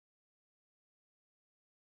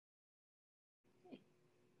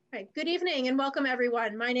Hi, good evening and welcome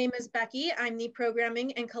everyone. My name is Becky. I'm the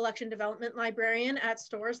Programming and Collection Development Librarian at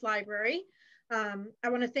Storrs Library. I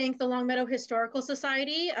want to thank the Longmeadow Historical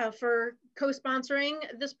Society for co-sponsoring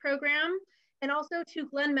this program, and also to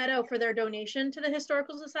Glenmeadow for their donation to the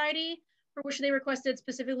Historical Society, for which they requested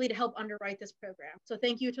specifically to help underwrite this program. So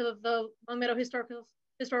thank you to the Longmeadow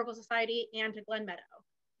Historical Society and to Glenmeadow.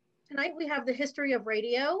 Tonight we have the history of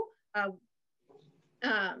radio.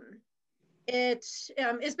 It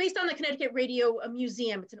is based on the Connecticut Radio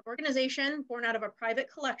Museum. It's an organization born out of a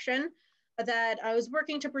private collection that I was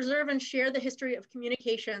working to preserve and share the history of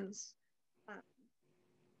communications.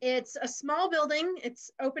 It's a small building,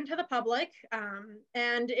 it's open to the public,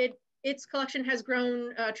 and its collection has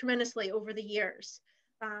grown tremendously over the years.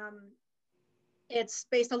 It's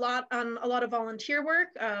based on a lot of volunteer work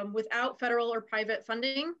without federal or private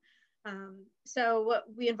funding. So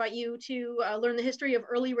we invite you to learn the history of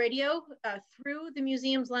early radio through the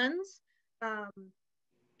museum's lens.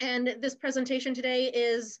 And this presentation today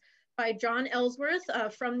is by John Ellsworth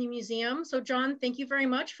from the museum. So John, thank you very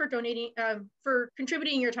much for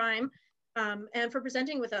contributing your time and for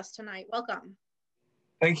presenting with us tonight. Welcome.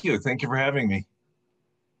 Thank you. Thank you for having me.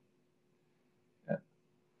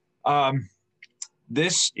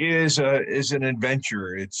 This is an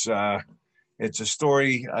adventure. It's a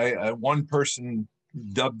story. One person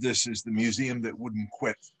dubbed this as the museum that wouldn't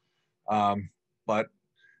quit. But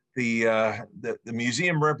the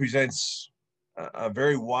museum represents a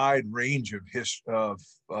very wide range of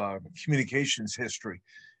communications history,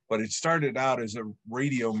 but it started out as a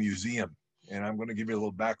radio museum. And I'm going to give you a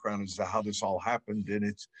little background as to how this all happened. And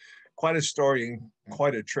it's quite a story and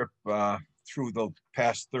quite a trip through the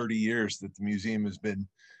past 30 years that the museum has been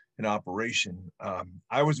in operation.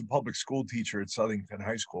 I was a public school teacher at Southington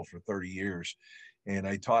High School for 30 years, and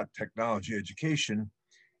I taught technology education.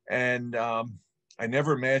 And I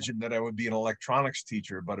never imagined that I would be an electronics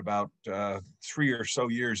teacher, but about 3 or so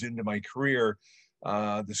years into my career,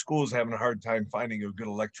 the school was having a hard time finding a good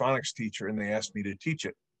electronics teacher, and they asked me to teach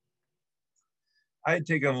it. I had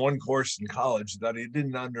taken one course in college that I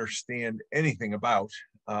didn't understand anything about,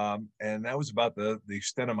 and that was about the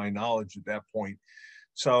extent of my knowledge at that point.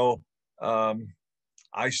 So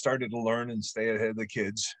I started to learn and stay ahead of the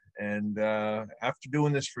kids. And after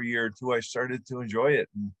doing this for a year or two, I started to enjoy it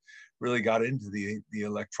and really got into the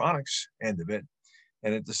electronics end of it.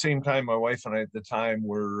 And at the same time, my wife and I at the time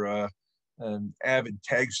were avid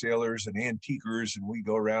tag sailors and antiquers, and we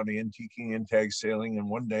go around antiquing and tag sailing. And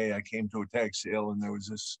one day I came to a tag sale, and there was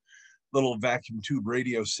this little vacuum tube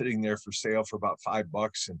radio sitting there for sale for about $5.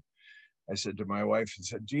 And I said to my wife, I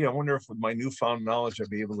said, gee, I wonder if with my newfound knowledge, I'd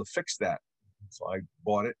be able to fix that. So I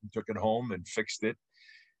bought it and took it home and fixed it.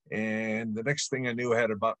 And the next thing I knew, I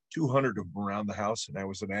had about 200 of them around the house, and I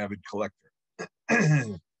was an avid collector.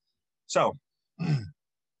 So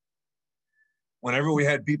whenever we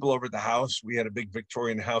had people over at the house, we had a big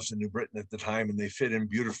Victorian house in New Britain at the time, and they fit in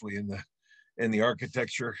beautifully in the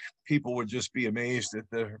architecture. People would just be amazed at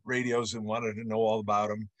the radios and wanted to know all about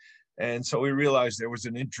them. And so we realized there was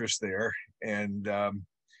an interest there. And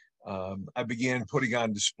I began putting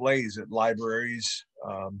on displays at libraries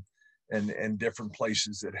and different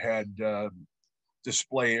places that had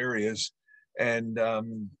display areas. And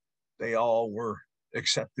they all were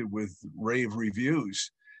accepted with rave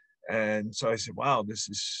reviews. And so I said, wow, this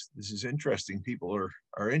is interesting. People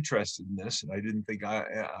are interested in this. And I didn't think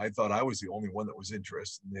I thought I was the only one that was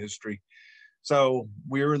interested in the history. So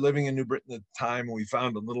we were living in New Britain at the time, and we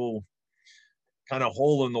found a little kind of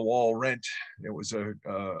hole in the wall rent. It was a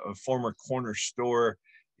former corner store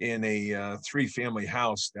in a 3-family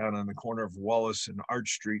house down on the corner of Wallace and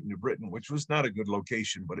Arch Street in New Britain, which was not a good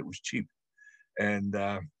location, but it was cheap. And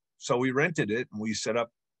so we rented it, and we set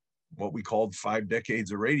up what we called 5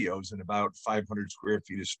 decades of radios in about 500 square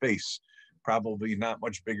feet of space, probably not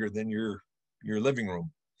much bigger than your living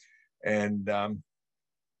room. And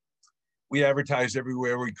we advertised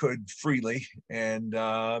everywhere we could freely, and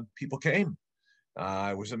people came.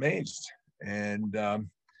 I was amazed. And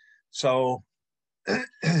so let's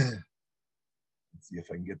see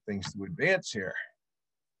if I can get things to advance here.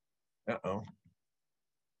 Uh-oh.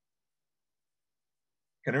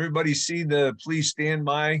 Can everybody see the please stand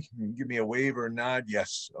by? Give me a wave or a nod.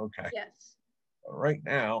 Yes. Okay. Yes. Right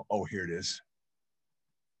now, oh, here it is.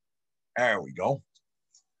 There we go.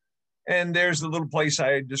 And there's the little place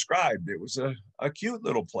I had described. It was a cute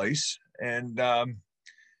little place. And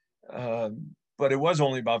but it was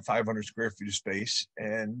only about 500 square feet of space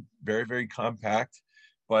and very, very compact.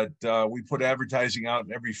 But we put advertising out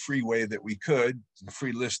in every free way that we could,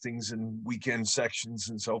 free listings and weekend sections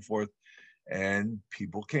and so forth. And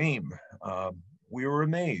people came. we were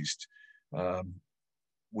amazed.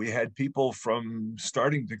 We had people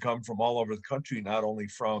starting to come from all over the country, not only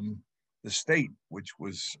from the state, which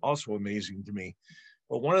was also amazing to me.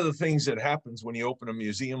 But one of the things that happens when you open a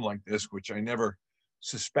museum like this, which I never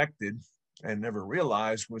suspected and never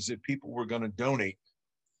realized, was that people were going to donate,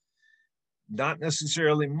 not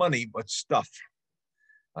necessarily money, but stuff.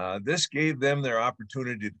 This gave them their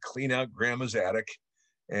opportunity to clean out grandma's attic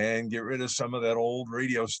and get rid of some of that old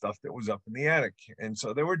radio stuff that was up in the attic. And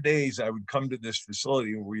so there were days I would come to this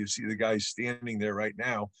facility where you see the guys standing there right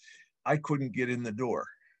now. I couldn't get in the door.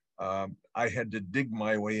 I had to dig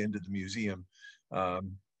my way into the museum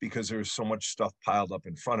because there was so much stuff piled up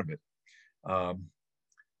in front of it.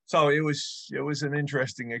 So it was an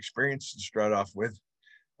interesting experience to start off with.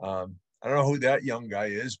 I don't know who that young guy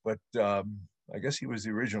is, but I guess he was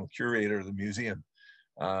the original curator of the museum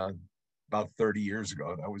about 30 years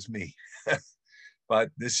ago. That was me.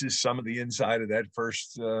 But this is some of the inside of that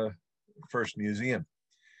first museum.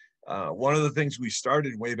 One of the things we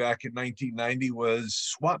started way back in 1990 was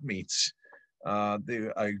swap meets.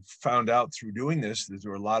 I found out through doing this that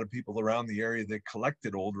there were a lot of people around the area that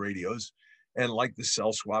collected old radios and liked to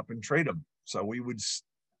sell, swap, and trade them. So we would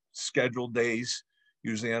schedule days,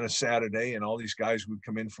 usually on a Saturday, and all these guys would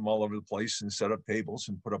come in from all over the place and set up tables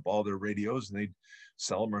and put up all their radios, and they'd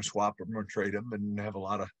sell them or swap them or trade them and have a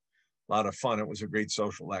lot of fun. It was a great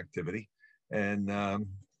social activity, and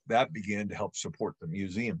that began to help support the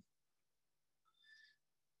museum.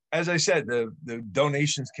 As I said, the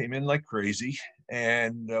donations came in like crazy,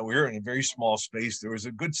 and we were in a very small space. There was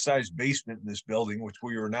a good sized basement in this building, which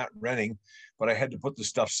we were not renting, but I had to put the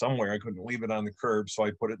stuff somewhere. I couldn't leave it on the curb, so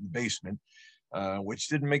I put it in the basement, which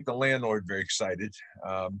didn't make the landlord very excited.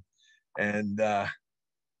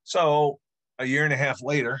 So a year and a half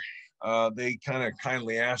later, they kind of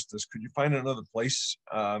kindly asked us, could you find another place?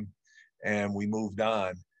 And we moved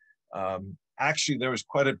on. Actually, there was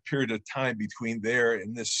quite a period of time between there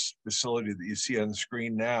and this facility that you see on the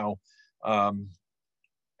screen now.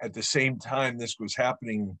 At the same time this was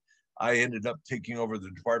happening, I ended up taking over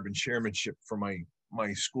the department chairmanship for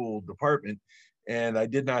my school department, and I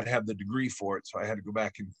did not have the degree for it, so I had to go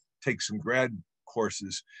back and take some grad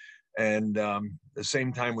courses. And the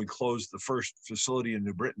same time we closed the first facility in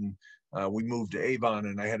New Britain, we moved to Avon,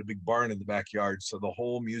 and I had a big barn in the backyard, so the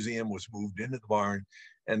whole museum was moved into the barn,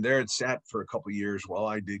 and there it sat for a couple of years while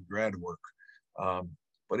I did grad work.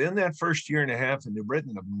 But in that first year and a half in New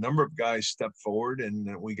Britain, a number of guys stepped forward,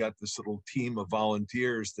 and we got this little team of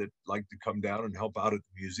volunteers that like to come down and help out at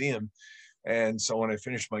the museum. And so when I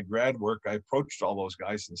finished my grad work, I approached all those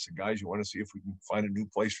guys and said, guys, you want to see if we can find a new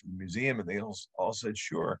place for the museum? And they all said,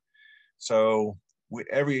 sure. So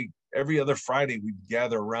every other Friday, we'd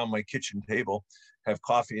gather around my kitchen table, have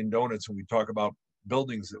coffee and donuts, and we'd talk about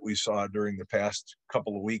buildings that we saw during the past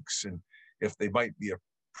couple of weeks and if they might be a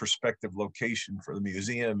prospective location for the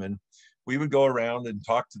museum. And we would go around and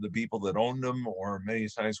talk to the people that owned them, or many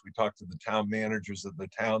times we talked to the town managers of the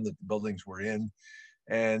town that the buildings were in.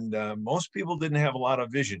 And most people didn't have a lot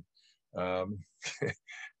of vision.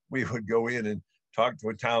 We would go in and talk to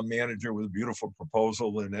a town manager with a beautiful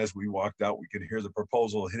proposal, and as we walked out, we could hear the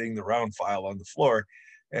proposal hitting the round file on the floor,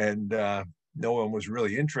 and no one was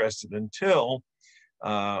really interested until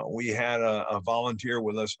we had a volunteer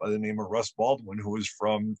with us by the name of Russ Baldwin, who was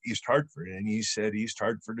from East Hartford, and he said East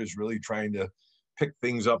Hartford is really trying to pick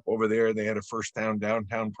things up over there. They had a first town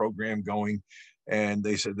downtown program going, and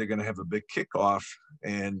they said they're going to have a big kickoff,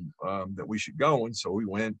 and that we should go. And so we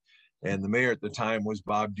went, and the mayor at the time was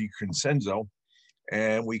Bob DiCrescenzo.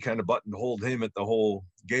 And we kind of buttonholed him at the whole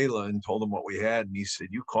gala and told him what we had. And he said,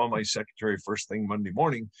 you call my secretary first thing Monday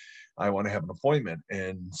morning. I want to have an appointment.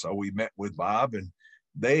 And so we met with Bob, and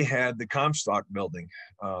they had the Comstock building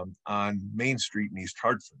on Main Street in East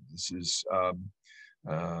Hartford. This is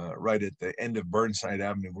right at the end of Burnside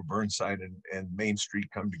Avenue, where Burnside and Main Street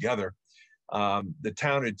come together. The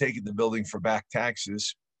town had taken the building for back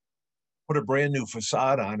taxes, put a brand new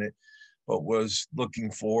facade on it, but was looking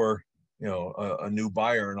for a new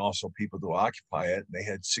buyer and also people to occupy it. They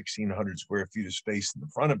had 1,600 square feet of space in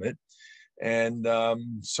the front of it. And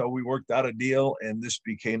so we worked out a deal, and this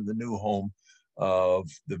became the new home of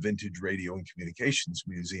the Vintage Radio and Communications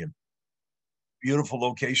Museum. Beautiful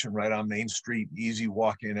location right on Main Street, easy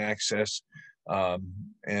walk-in access,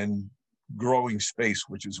 and growing space,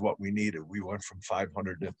 which is what we needed. We went from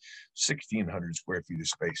 500 to 1,600 square feet of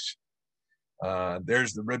space.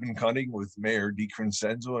 There's the ribbon cutting with Mayor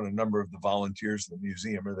DiCrescenzo, and a number of the volunteers of the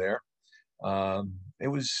museum are there. It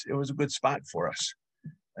was a good spot for us,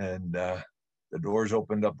 and the doors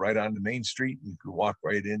opened up right onto Main Street. You could walk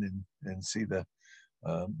right in and see the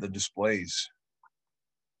displays.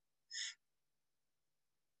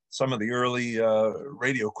 some of the early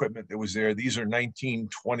radio equipment that was there. These are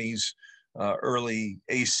 1920s early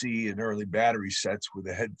AC and early battery sets with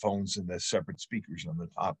the headphones and the separate speakers on the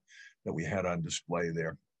top that we had on display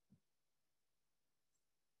there.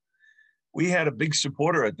 We had a big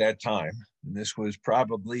supporter at that time, and this was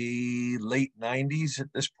probably late 90s at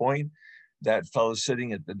this point. That fellow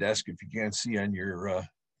sitting at the desk, if you can't see on your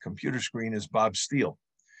computer screen, is Bob Steele.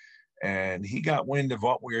 And he got wind of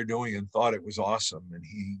what we were doing and thought it was awesome. And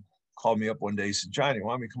he called me up one day and said, "Johnny, you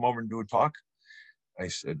want me to come over and do a talk?" I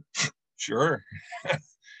said, "Sure."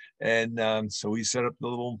 And so we set up the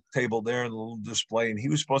little table there and the little display, and he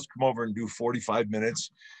was supposed to come over and do 45 minutes.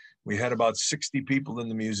 We had about 60 people in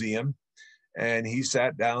the museum, and he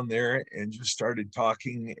sat down there and just started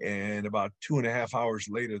talking. And about 2.5 hours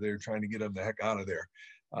later, they were trying to get him the heck out of there.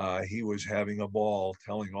 He was having a ball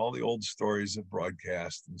telling all the old stories of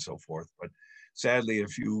broadcast and so forth. But sadly, a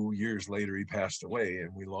few years later, he passed away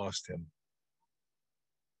and we lost him.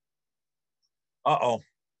 Uh-oh.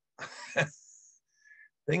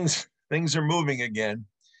 Things are moving again.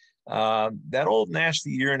 That old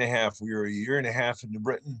nasty 1.5 years, we were 1.5 years into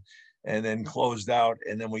Britain and then closed out.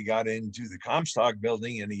 And then we got into the Comstock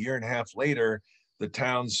building, and 1.5 years later, the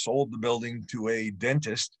town sold the building to a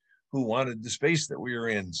dentist who wanted the space that we were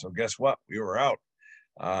in. So guess what? We were out.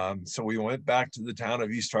 So we went back to the town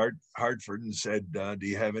of East Hartford and said, do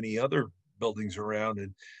you have any other buildings around?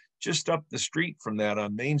 And just up the street from that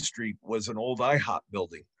on Main Street was an old IHOP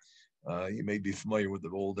building. You may be familiar with the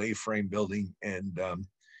old A-frame building, and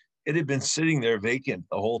it had been sitting there vacant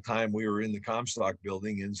the whole time we were in the Comstock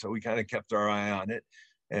building. And so we kind of kept our eye on it,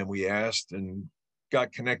 and we asked and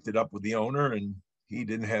got connected up with the owner, and he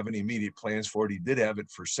didn't have any immediate plans for it. He did have it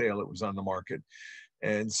for sale. It was on the market.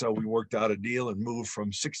 And so we worked out a deal and moved from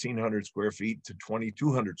 1,600 square feet to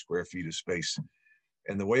 2,200 square feet of space.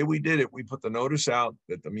 And the way we did it, we put the notice out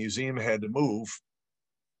that the museum had to move,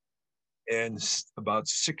 and about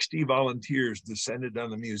 60 volunteers descended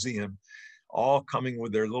on the museum, all coming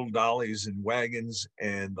with their little dollies and wagons,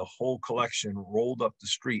 and the whole collection rolled up the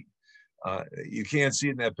street. You can't see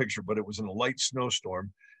it in that picture, but it was in a light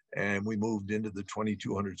snowstorm, and we moved into the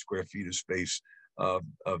 2,200 square feet of space of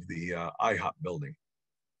the IHOP building.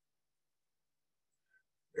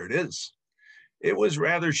 There it is. It was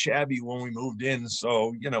rather shabby when we moved in,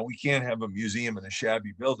 so, you know, we can't have a museum in a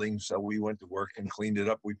shabby building, so we went to work and cleaned it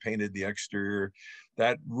up. We painted the exterior.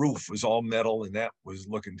 That roof was all metal, and that was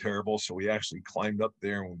looking terrible, so we actually climbed up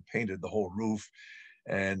there and we painted the whole roof.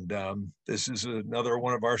 And this is another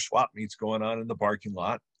one of our swap meets going on in the parking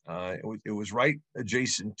lot. It was right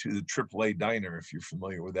adjacent to the AAA Diner, if you're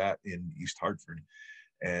familiar with that, in East Hartford.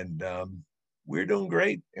 And we're doing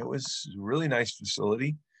great. It was a really nice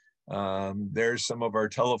facility. There's some of our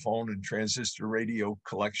telephone and transistor radio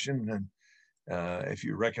collection. And if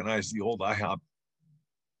you recognize the old IHOP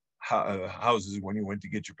houses when you went to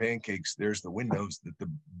get your pancakes, there's the windows that the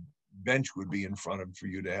bench would be in front of for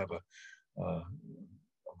you to have a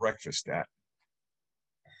breakfast at.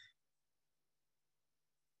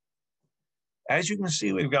 As you can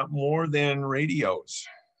see, we've got more than radios.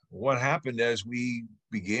 What happened as we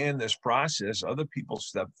began this process, other people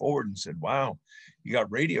stepped forward and said, wow, you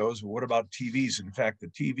got radios, but what about TVs? In fact, the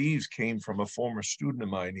TVs came from a former student of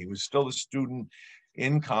mine. He was still a student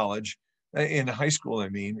in college, in high school, I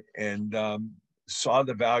mean, and saw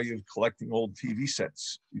the value of collecting old TV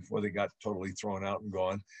sets before they got totally thrown out and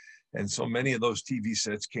gone. And so many of those TV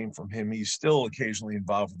sets came from him. He's still occasionally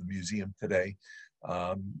involved with the museum today.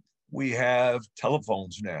 We have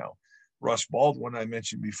telephones now. Russ Baldwin, I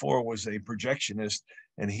mentioned before, was a projectionist,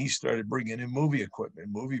 and he started bringing in movie equipment,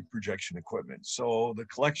 movie projection equipment. So the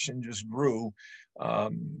collection just grew,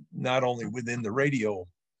 not only within the radio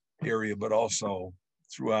area, but also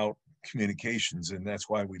throughout communications. And that's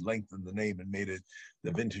why we lengthened the name and made it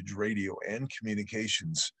the Vintage Radio and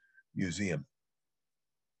Communications Museum.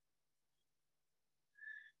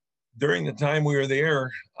 During the time we were there,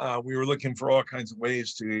 we were looking for all kinds of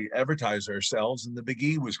ways to advertise ourselves, and the Big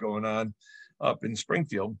E was going on up in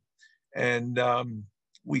Springfield. And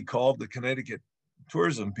we called the Connecticut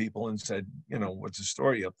tourism people and said, you know, what's the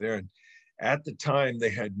story up there? And at the time, they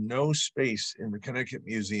had no space in the Connecticut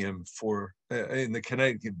Museum for, in the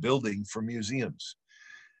Connecticut building for museums.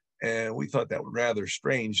 And we thought that was rather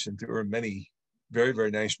strange, since there were many very,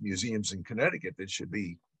 very nice museums in Connecticut that should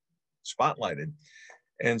be spotlighted.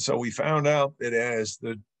 And so we found out that as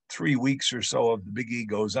the 3 weeks or so of the Big E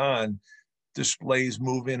goes on, displays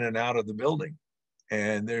move in and out of the building.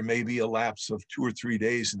 And there may be a lapse of 2 or 3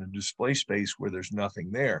 days in a display space where there's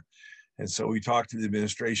nothing there. And so we talked to the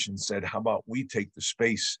administration and said, how about we take the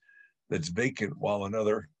space that's vacant while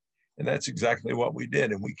another And that's exactly what we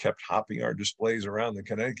did. And we kept hopping our displays around the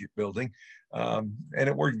Connecticut building. And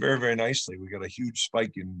it worked very, very nicely. We got a huge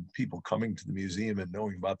spike in people coming to the museum and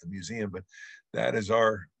knowing about the museum, but that is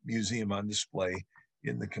our museum on display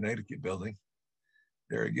in the Connecticut building.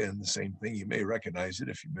 There again, the same thing. You may recognize it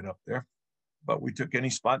if you've been up there, but we took any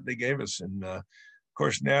spot they gave us. And of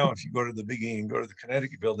course, now if you go to the Big E and go to the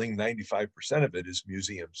Connecticut building, 95% of it is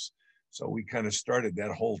museums. So we kind of started that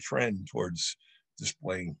whole trend towards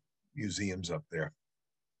displaying museums up there.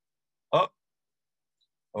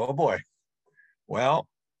 Oh boy. Well,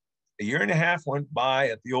 a year and a half went by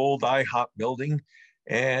at the old IHOP building,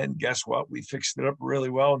 and guess what? We fixed it up really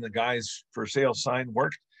well, and the guy's for sale sign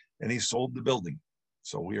worked, and he sold the building.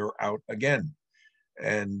 So we were out again.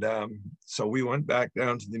 And so we went back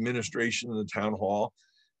down to the administration of the town hall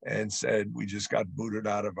and said, we just got booted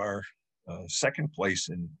out of our second place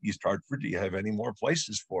in East Hartford. Do you have any more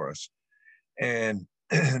places for us? And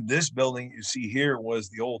this building you see here was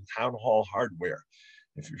the old town hall hardware.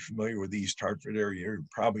 If you're familiar with the East Hartford area, you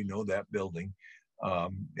probably know that building.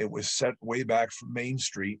 It was set way back from Main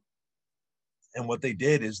Street. And what they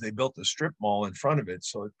did is they built a strip mall in front of it.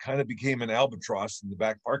 So it kind of became an albatross in the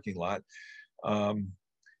back parking lot.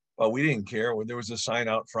 But we didn't care. When there was a sign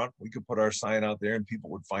out front, we could put our sign out there and people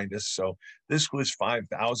would find us. So this was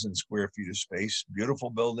 5,000 square feet of space, beautiful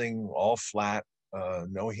building, all flat,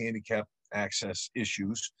 no handicap access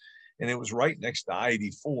issues. And it was right next to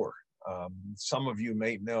I-84. Some of you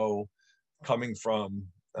may know, coming from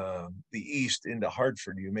the east into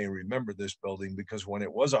Hartford, you may remember this building because when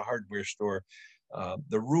it was a hardware store,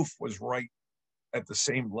 the roof was right at the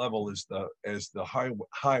same level as the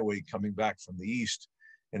highway coming back from the east.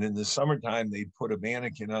 And in the summertime, they'd put a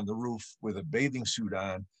mannequin on the roof with a bathing suit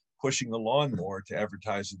on, pushing a lawnmower to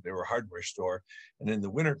advertise that they were a hardware store. And in the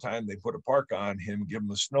wintertime, they put a park on him, give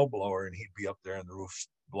him a snow blower, and he'd be up there on the roof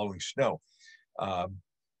blowing snow.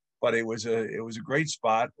 But it was a great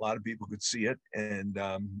spot. A lot of people could see it, and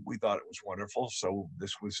we thought it was wonderful. So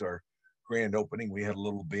this was our grand opening. We had a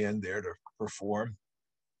little band there to perform.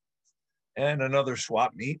 And another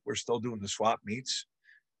swap meet. We're still doing the swap meets.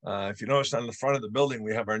 If you notice on the front of the building,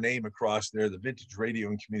 we have our name across there, the Vintage Radio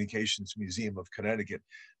and Communications Museum of Connecticut.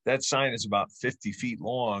 That sign is about 50 feet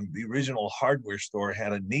long. The original hardware store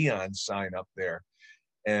had a neon sign up there.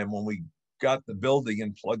 And when we got the building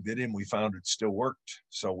and plugged it in, we found it still worked.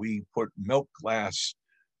 So we put milk glass,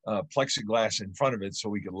 plexiglass in front of it so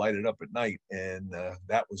we could light it up at night. And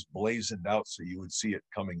that was blazoned out so you would see it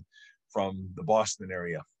coming from the Boston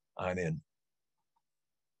area on in.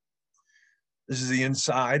 This is the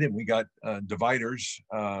inside, and we got dividers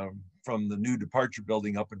from the new departure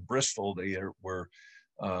building up in Bristol. They were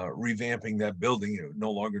revamping that building. It was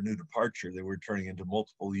no longer new departure. They were turning into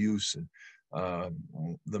multiple use. And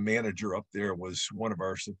the manager up there was one of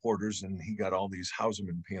our supporters, and he got all these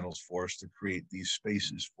Hauserman panels for us to create these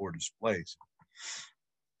spaces for displays.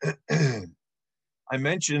 I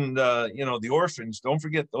mentioned, the orphans. Don't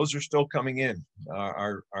forget, those are still coming in.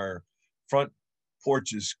 Our front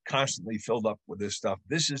porch is constantly filled up with this stuff.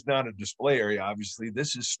 This is not a display area, obviously.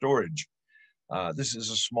 This is storage. This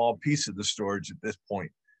is a small piece of the storage at this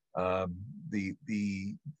point.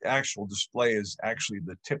 The actual display is actually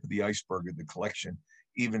the tip of the iceberg of the collection,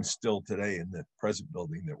 even still today in the present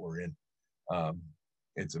building that we're in.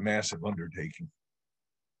 It's a massive undertaking.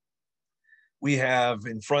 We have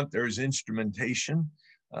in front, there's instrumentation.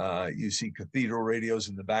 You see cathedral radios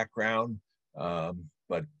in the background,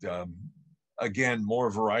 but again,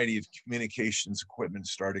 more variety of communications equipment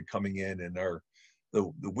started coming in, and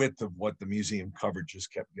the width of what the museum covered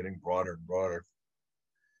just kept getting broader and broader.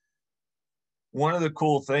 One of the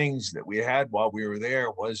cool things that we had while we were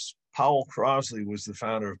there was Powell Crosley was the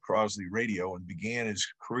founder of Crosley Radio and began his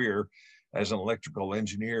career as an electrical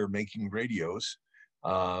engineer making radios.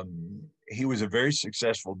 He was a very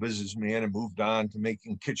successful businessman and moved on to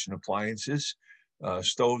making kitchen appliances,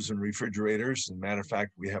 stoves and refrigerators. As a matter of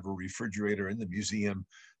fact, we have a refrigerator in the museum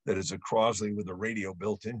that is a Crosley with a radio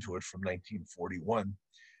built into it from 1941.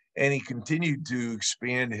 And he continued to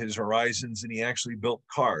expand his horizons, and he actually built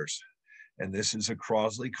cars. And this is a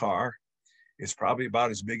Crosley car. It's probably about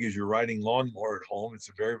as big as your riding lawnmower at home. It's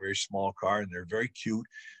a very, very small car, and they're very cute.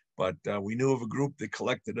 But we knew of a group that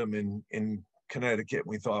collected them in Connecticut.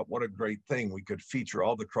 We thought, what a great thing. We could feature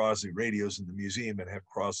all the Crosley radios in the museum and have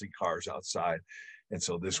Crosley cars outside. And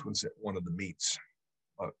so this was at one of the meets.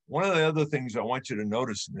 One of the other things I want you to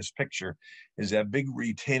notice in this picture is that big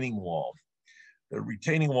retaining wall. The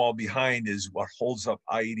retaining wall behind is what holds up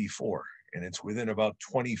I-84, and it's within about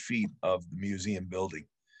 20 feet of the museum building.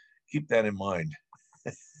 Keep that in mind.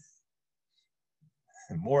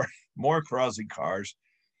 More Crosley cars.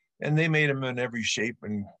 And they made them in every shape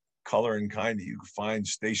and color and kind that you could find: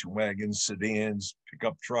 station wagons, sedans,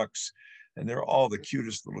 pickup trucks, and they're all the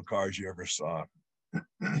cutest little cars you ever saw.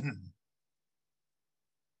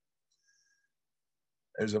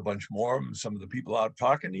 There's a bunch more of them, some of the people out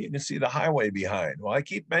talking. You can see the highway behind. Well, I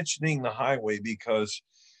keep mentioning the highway because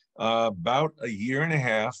about a year and a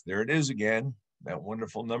half, there it is again, that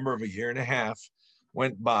wonderful number of a year and a half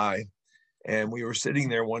went by. And we were sitting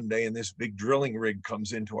there one day, and this big drilling rig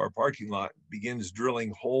comes into our parking lot, begins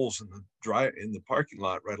drilling holes in the parking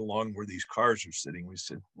lot right along where these cars are sitting. We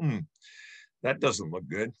said, that doesn't look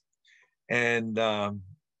good. And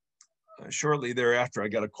shortly thereafter, I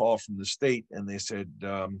got a call from the state, and they said,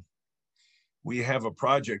 we have a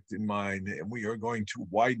project in mind, and we are going to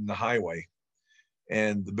widen the highway,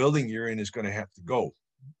 and the building you're in is going to have to go.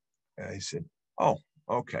 And I said, oh,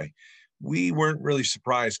 okay. We weren't really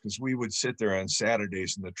surprised, because we would sit there on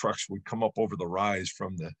Saturdays and the trucks would come up over the rise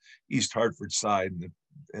from the East Hartford side,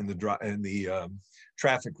 and the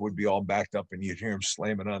traffic would be all backed up, and you'd hear them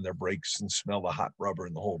slamming on their brakes and smell the hot rubber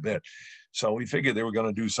and the whole bit. So we figured they were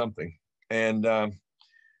going to do something. And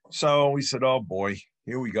so we said, oh boy,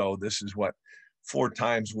 here we go. This is what 4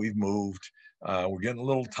 times we've moved. We're getting a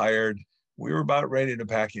little tired. We were about ready to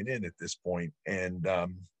pack it in at this point. And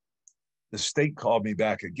the state called me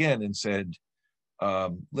back again and said,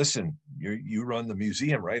 listen, you run the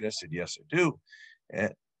museum, right? I said, yes, I do.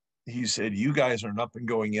 And he said, you guys are an up and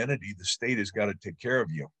going entity. The state has got to take care of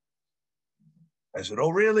you. I said,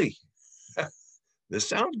 oh, really? This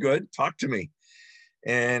sounds good. Talk to me.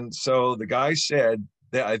 And so the guy said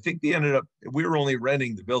that, I think they ended up, we were only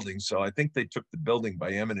renting the building. So I think they took the building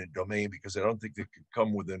by eminent domain, because I don't think they could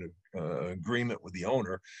come within an agreement with the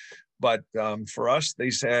owner. But for us, they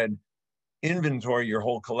said, inventory your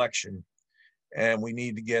whole collection, and we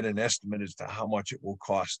need to get an estimate as to how much it will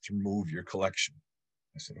cost to move your collection.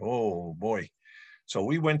 I said, oh boy. So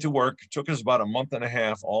we went to work. It took us about a month and a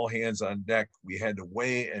half, all hands on deck. We had to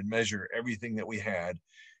weigh and measure everything that we had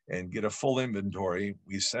and get a full inventory.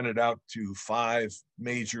 We sent it out to 5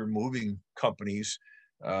 major moving companies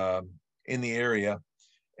in the area,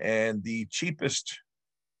 and the cheapest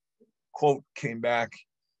quote came back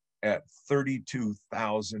at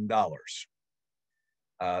 $32,000.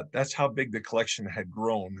 That's how big the collection had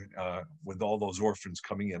grown with all those orphans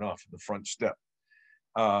coming in off of the front step.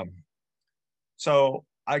 So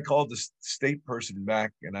I called the state person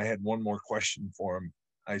back, and I had one more question for him.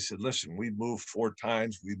 I said, listen, we moved 4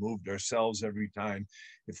 times. We moved ourselves every time.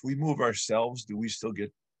 If we move ourselves, do we still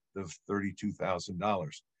get the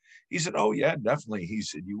 $32,000? He said, oh yeah, definitely. He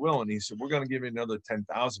said, you will. And he said, we're going to give you another $10,000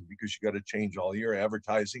 because you got to change all your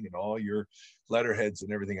advertising and all your letterheads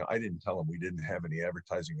and everything. I didn't tell him we didn't have any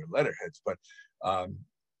advertising or letterheads, but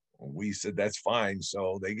we said, that's fine.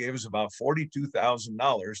 So they gave us about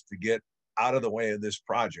 $42,000 to get out of the way of this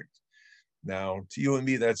project. Now, to you and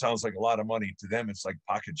me, that sounds like a lot of money. To them, it's like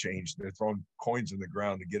pocket change. They're throwing coins in the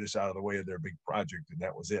ground to get us out of the way of their big project, and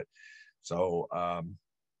that was it. So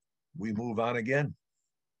we move on again.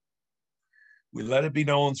 We let it be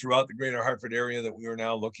known throughout the greater Hartford area that we were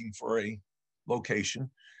now looking for a location,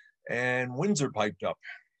 and Windsor piped up.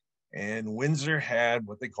 And Windsor had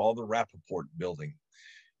what they call the Rappaport building.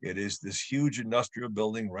 It is this huge industrial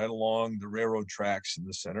building right along the railroad tracks in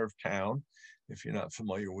the center of town, if you're not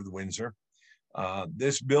familiar with Windsor.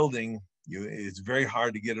 This building, it's very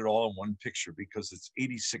hard to get it all in one picture because it's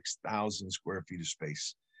 86,000 square feet of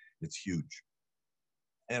space. It's huge.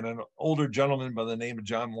 And an older gentleman by the name of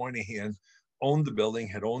John Moynihan owned the building,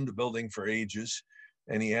 had owned the building for ages,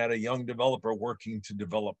 and he had a young developer working to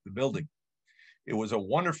develop the building. It was a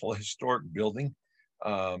wonderful historic building.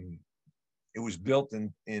 It was built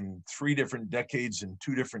in 3 different decades and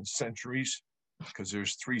 2 different centuries, because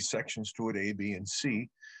there's 3 sections to it, A, B, and C.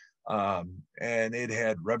 And it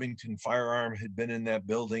had Remington Firearm had been in that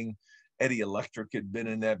building. Eddy Electric had been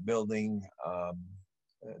in that building.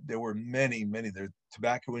 There were many, the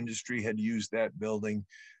tobacco industry had used that building.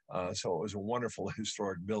 So it was a wonderful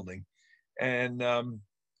historic building. And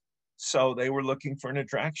so they were looking for an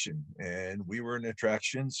attraction, and we were an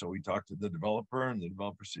attraction. So we talked to the developer, and the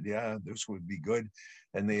developer said, yeah, this would be good.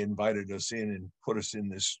 And they invited us in and put us in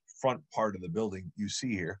this front part of the building you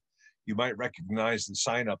see here. You might recognize the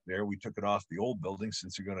sign up there. We took it off the old building.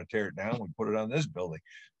 Since they're going to tear it down, we put it on this building.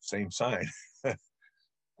 Same sign.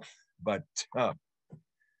 But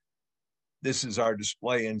this is our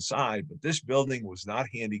display inside. But this building was not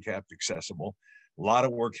handicapped accessible. A lot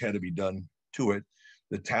of work had to be done to it.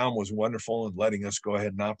 The town was wonderful in letting us go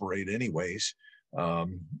ahead and operate anyways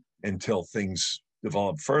until things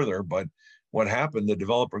developed further. But what happened, the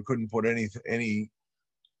developer couldn't put any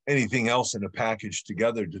anything else in a package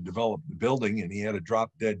together to develop the building. And he had a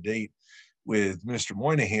drop dead date with Mr.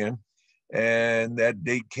 Moynihan. And that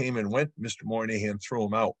date came and went. Mr. Moynihan threw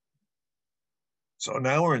him out. So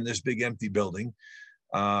now we're in this big empty building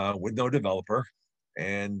with no developer.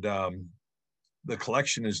 And the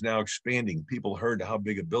collection is now expanding. People heard how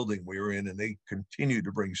big a building we were in, and they continue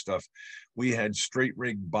to bring stuff. We had straight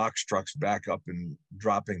rig box trucks back up and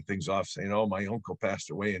dropping things off, saying, "Oh, my uncle passed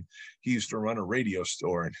away, and he used to run a radio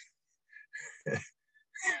store." And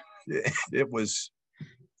it was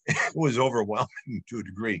overwhelming to a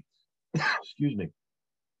degree. Excuse me.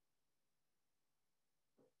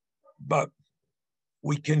 But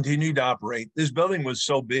we continued to operate. This building was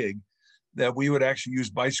so big that we would actually use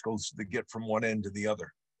bicycles to get from one end to the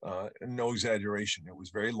other. No exaggeration. It was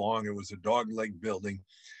very long. It was a dog-leg building,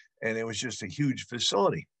 and it was just a huge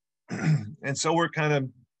facility. And so we're kind of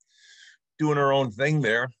doing our own thing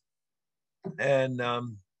there and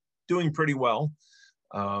doing pretty well.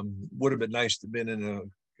 Would have been nice to have been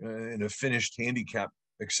in a finished handicap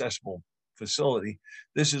accessible facility.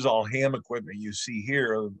 This is all ham equipment. You see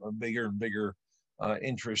here a bigger and bigger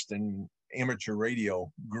interest in amateur radio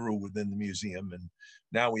grew within the museum, and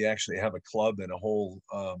now we actually have a club and a whole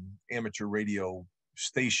amateur radio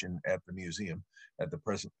station at the museum at the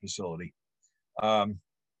present facility. But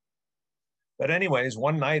anyways,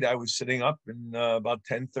 one night I was sitting up, and about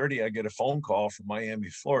 10:30 I get a phone call from Miami,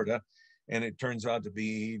 Florida, and it turns out to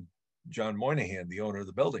be John Moynihan, the owner of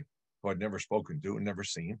the building, who I'd never spoken to and never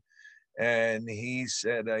seen. And he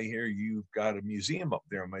said, "I hear you've got a museum up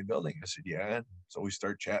there in my building." I said, "Yeah." So we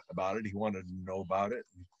start chatting about it. He wanted to know about it.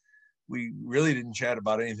 We really didn't chat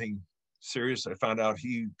about anything serious. I found out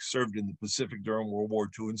he served in the Pacific during World War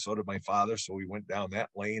II, and so did my father. So we went down that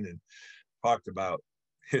lane and talked about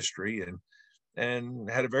history and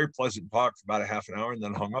had a very pleasant talk for about a half an hour, and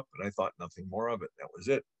then hung up, and I thought nothing more of it. That was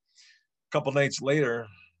it. A couple nights later,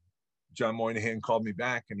 John Moynihan called me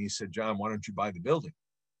back, and he said, "John, why don't you buy the building?"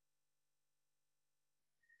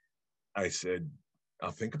 I said,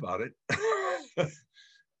 "I'll think about it."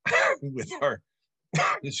 With our,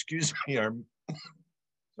 excuse me, our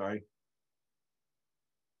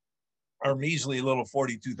measly little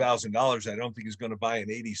 $42,000, I don't think is going to buy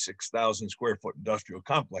an 86,000 square foot industrial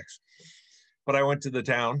complex. But I went to the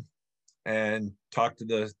town and talked to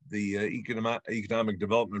the economic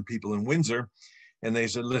development people in Windsor, and they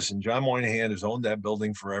said, "Listen, John Moynihan has owned that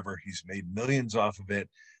building forever. He's made millions off of it.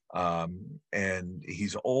 And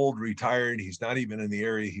he's old, retired. He's not even in the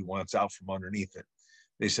area he wants out from underneath it."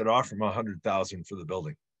 They said, "Offer him $100,000 for the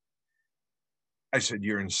building." I said,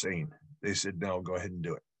 "You're insane." They said, "No, go ahead and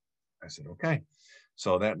do it." I said, "Okay."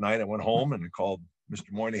 So that night I went home and I called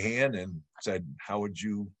Mr. Moynihan and said,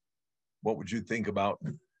 what would you think about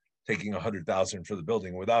taking $100,000 for the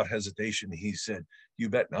building? Without hesitation, he said, "You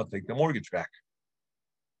bet, and I'll take the mortgage back."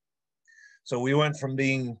 So we went from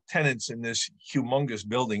being tenants in this humongous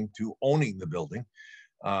building to owning the building.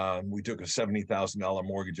 We took a $70,000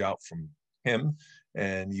 mortgage out from him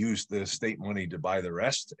and used the state money to buy the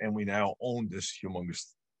rest. And we now own this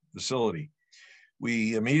humongous facility.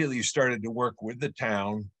 We immediately started to work with the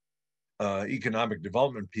town economic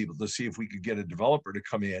development people to see if we could get a developer to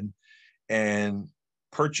come in and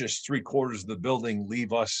purchase 3/4 of the building,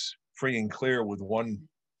 leave us free and clear with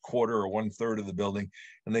 1/4 or 1/3 of the building,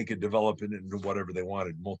 and they could develop it into whatever they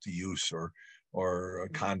wanted, multi-use or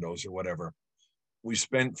condos or whatever. We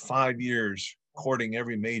spent 5 years courting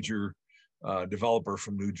every major developer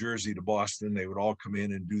from New Jersey to Boston. They would all come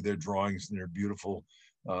in and do their drawings and their beautiful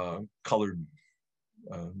colored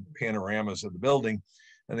panoramas of the building.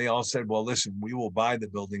 And they all said, "Well, listen, we will buy the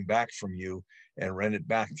building back from you and rent it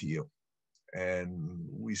back to you." And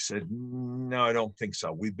we said, "No, I don't think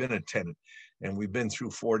so. We've been a tenant and we've been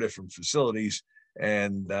through 4 different facilities,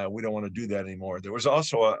 and we don't want to do that anymore." There was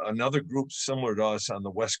also another group similar to us on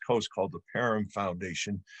the West Coast called the Parham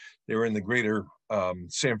Foundation. They were in the greater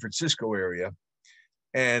San Francisco area,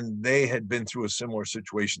 and they had been through a similar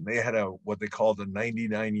situation. They had what they called a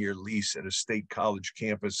 99-year lease at a state college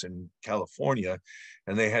campus in California,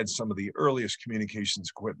 and they had some of the earliest communications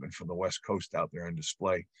equipment from the West Coast out there on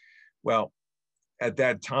display. Well, at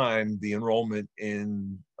that time, the enrollment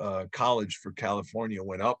in college for California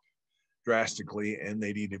went up drastically, and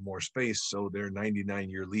they needed more space, so their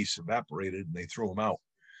 99-year lease evaporated, and they threw them out.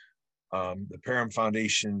 The Parham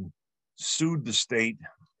Foundation sued the state,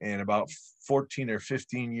 and about 14 or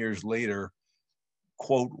 15 years later,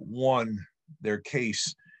 quote, won their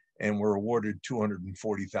case and were awarded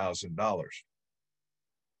 $240,000,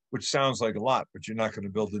 which sounds like a lot, but you're not going to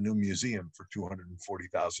build a new museum for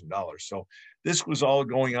 $240,000. So this was all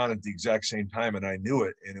going on at the exact same time, and I knew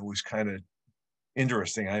it, and it was kind of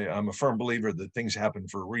interesting. I'm a firm believer that things happen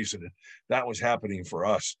for a reason. That was happening for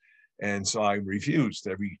us. And so I refused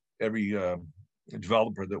every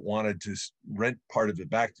developer that wanted to rent part of it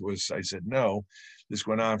back to us. I said, no. This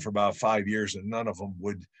went on for about 5 years and none of them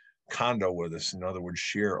would condo with us. In other words,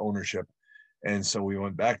 share ownership. And so we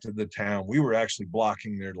went back to the town. We were actually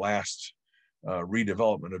blocking their last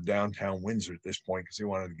redevelopment of downtown Windsor at this point because they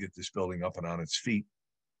wanted to get this building up and on its feet.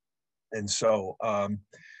 And so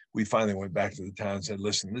we finally went back to the town and said,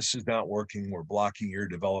 listen, this is not working. We're blocking your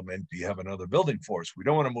development. Do you have another building for us? We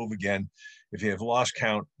don't want to move again. If you have lost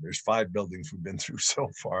count, there's 5 buildings we've been through so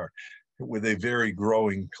far with a very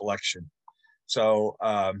growing collection. So,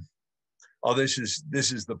 this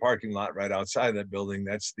is the parking lot right outside that building.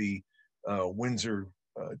 That's the Windsor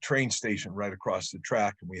train station right across the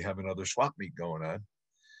track. And we have another swap meet going on.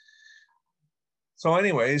 So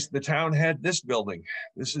anyways, the town had this building.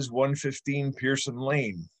 This is 115 Pearson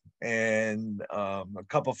Lane. And a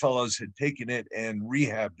couple fellows had taken it and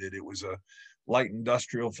rehabbed it. It was a light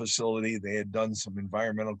industrial facility. They had done some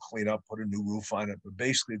environmental cleanup, put a new roof on it, but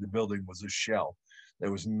basically the building was a shell.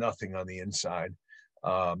 There was nothing on the inside.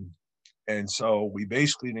 And so we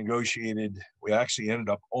basically negotiated, we actually ended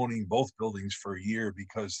up owning both buildings for a year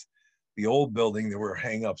because the old building, there were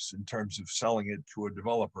hangups in terms of selling it to a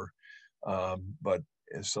developer. But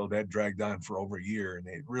so that dragged on for over a year and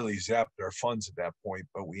it really zapped our funds at that point.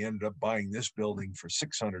 But we ended up buying this building for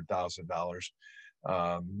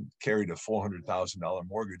 $600,000, carried a $400,000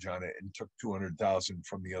 mortgage on it and took $200,000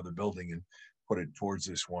 from the other building and put it towards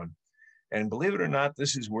this one. And believe it or not,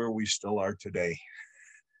 this is where we still are today.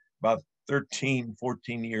 About 13,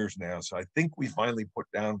 14 years now. So I think we finally put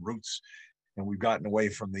down roots and we've gotten away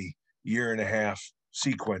from the 1.5 year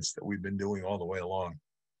sequence that we've been doing all the way along.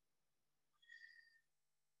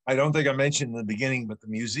 I don't think I mentioned in the beginning, but the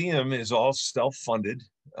museum is all self-funded.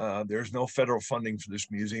 There's no federal funding for this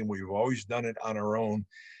museum. We've always done it on our own.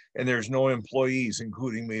 And there's no employees,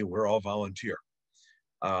 including me. We're all volunteer.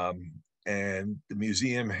 And the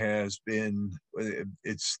museum has been,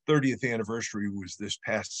 its 30th anniversary was this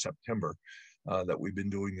past September, that we've been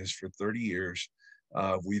doing this for 30 years.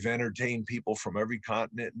 We've entertained people from every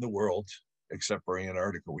continent in the world, except for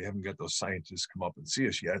Antarctica. We haven't got those scientists come up and see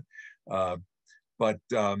us yet. But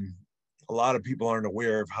a lot of people aren't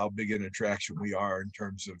aware of how big an attraction we are in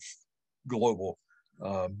terms of global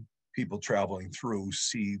people traveling through,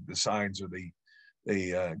 see the signs, or they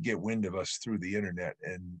get wind of us through the internet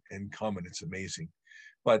and come, and it's amazing.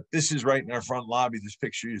 But this is right in our front lobby. This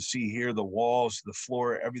picture you see here, the walls, the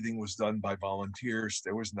floor, everything was done by volunteers.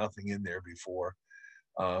 There was nothing in there before.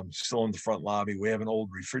 Still in the front lobby. We have an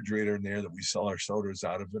old refrigerator in there that we sell our sodas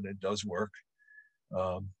out of, and it does work.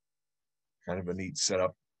 Kind of a neat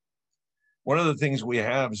setup. One of the things we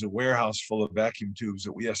have is a warehouse full of vacuum tubes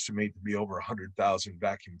that we estimate to be over 100,000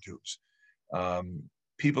 vacuum tubes.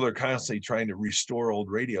 People are constantly trying to restore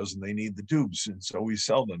old radios and they need the tubes, and so we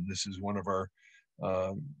sell them. This is one of our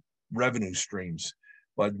revenue streams.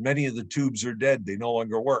 But many of the tubes are dead. They no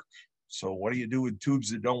longer work. So what do you do with tubes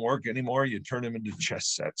that don't work anymore? You turn them into chess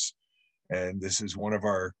sets. And this is one of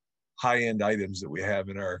our high-end items that we have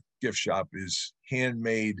in our gift shop, is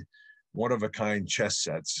handmade, one-of-a-kind chess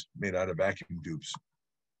sets made out of vacuum tubes.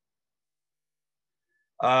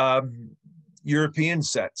 European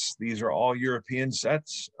sets. These are all European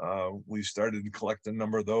sets. We've started to collect a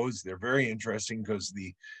number of those. They're very interesting because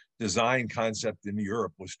the design concept in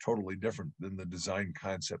Europe was totally different than the design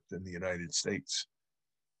concept in the United States.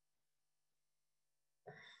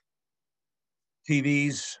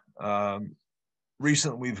 TVs.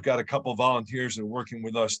 Recently, we've got a couple of volunteers that are working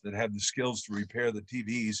with us that have the skills to repair the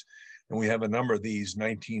TVs. And we have a number of these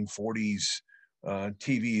 1940s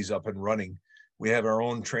TVs up and running. We have our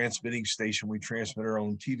own transmitting station. We transmit our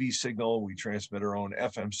own TV signal. We transmit our own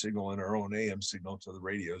FM signal and our own AM signal to the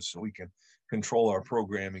radios, so we can control our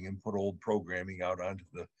programming and put old programming out onto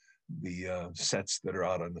the sets that are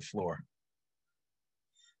out on the floor.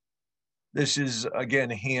 This is, again,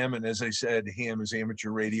 ham. And as I said, ham is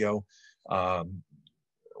amateur radio.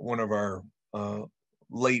 One of our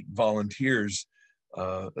late volunteers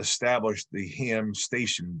established the ham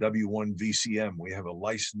station, W1VCM. We have a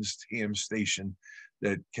licensed ham station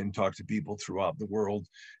that can talk to people throughout the world.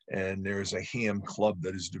 And there's a ham club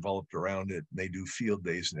that is developed around it. They do field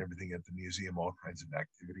days and everything at the museum, all kinds of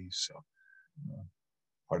activities. So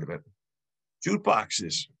part of it.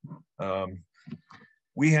 Jukeboxes.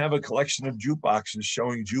 We have a collection of jukeboxes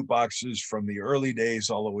showing jukeboxes from the early days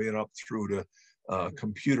all the way up through to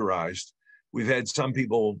computerized. We've had some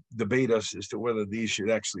people debate us as to whether these should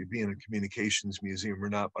actually be in a communications museum or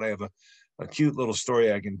not, but I have a cute little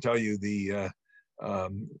story I can tell you.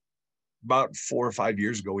 about 4 or 5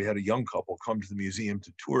 years ago, we had a young couple come to the museum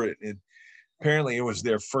to tour it. And apparently it was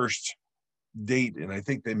their first date. And I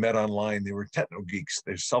think they met online. They were techno geeks.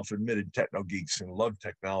 They're self-admitted techno geeks and love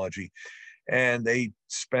technology. And they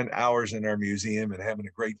spent hours in our museum and having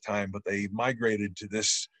a great time, but they migrated to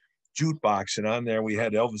this jukebox, and on there we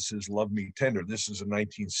had Elvis's Love Me Tender. This is a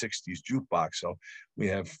 1960s jukebox, so we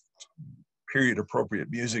have period appropriate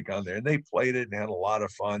music on there, and they played it and had a lot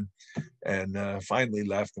of fun, and finally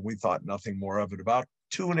left, and we thought nothing more of it. About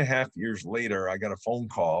 2.5 years later, I got a phone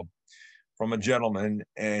call from a gentleman,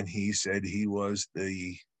 and he said he was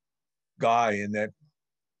the guy in that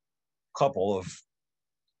couple of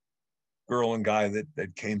girl and guy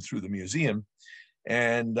that came through the museum.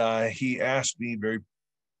 And he asked me very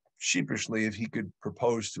sheepishly if he could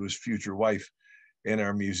propose to his future wife in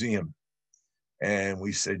our museum. And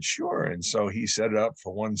we said, sure. And so he set it up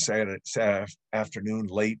for one Saturday afternoon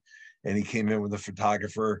late, and he came in with a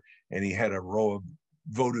photographer, and he had a row of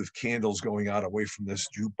votive candles going out away from this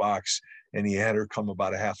jukebox. And he had her come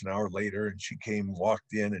about a half an hour later, and she came,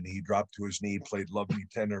 walked in, and he dropped to his knee, played Love Me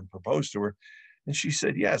Tender, and proposed to her. And she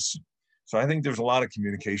said yes. So I think there's a lot of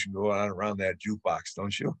communication going on around that jukebox,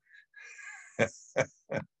 don't you?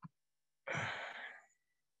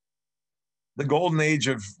 The golden age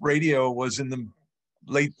of radio was in the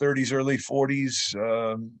late 30s, early 40s,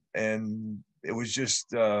 and it was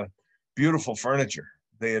just beautiful furniture.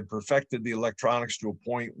 They had perfected the electronics to a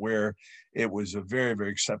point where it was a very,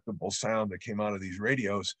 very acceptable sound that came out of these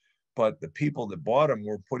radios. But the people that bought them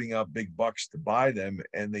were putting out big bucks to buy them,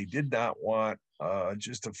 and they did not want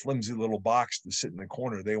just a flimsy little box to sit in the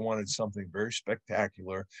corner. They wanted something very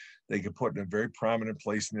spectacular they could put in a very prominent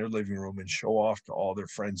place in their living room and show off to all their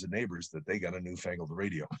friends and neighbors that they got a newfangled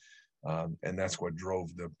radio. And that's what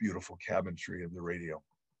drove the beautiful cabinetry of the radio.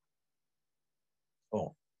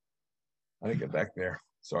 Oh, I didn't get back there.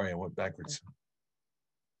 Sorry, I went backwards.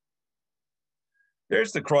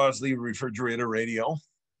 There's the Crosley refrigerator radio.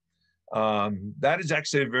 That is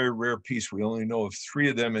actually a very rare piece. We only know of 3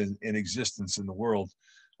 of them in existence in the world.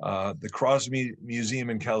 The Crosby Museum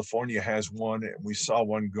in California has one, and we saw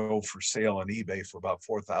one go for sale on eBay for about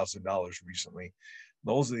 $4,000 recently.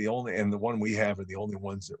 Those are the only, and the one we have are the only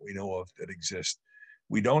ones that we know of that exist.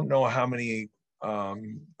 We don't know how many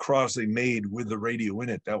Crosley made with the radio in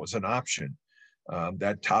it. That was an option.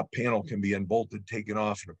 That top panel can be unbolted, taken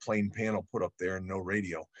off, and a plain panel put up there and no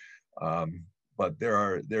radio. But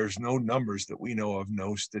there's no numbers that we know of,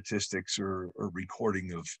 no statistics or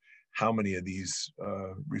recording of how many of these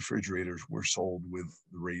refrigerators were sold with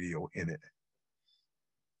the radio in it.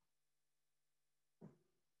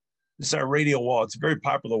 This is our radio wall. It's a very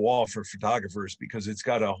popular wall for photographers because it's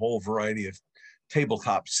got a whole variety of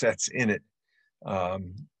tabletop sets in it.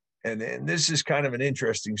 And this is kind of an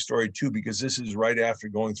interesting story too, because this is right after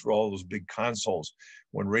going through all those big consoles.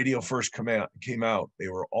 When radio first came out, they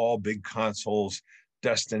were all big consoles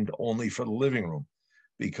destined only for the living room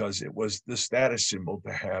because it was the status symbol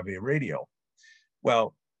to have a radio.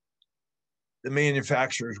 Well, the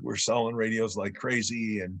manufacturers were selling radios like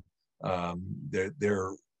crazy, and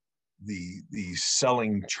the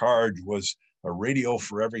selling charge was a radio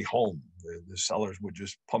for every home. The sellers would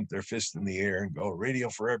just pump their fist in the air and go, radio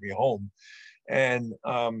for every home. And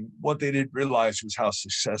what they didn't realize was how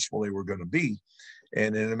successful they were going to be.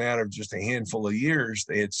 And in a matter of just a handful of years,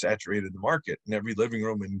 they had saturated the market, and every living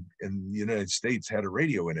room in the United States had a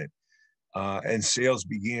radio in it. And sales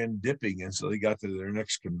began dipping. And so they got to their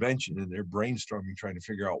next convention and they're brainstorming, trying to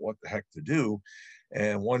figure out what the heck to do.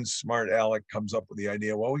 And one smart aleck comes up with the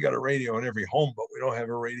idea, well, we got a radio in every home, but we don't have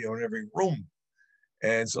a radio in every room.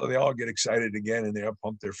 And so they all get excited again, and they all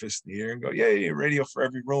pump their fist in the air and go, yay, radio for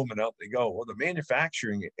every room, and out they go. Well, the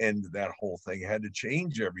manufacturing end of that whole thing had to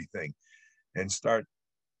change everything and start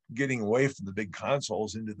getting away from the big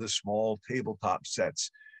consoles into the small tabletop sets.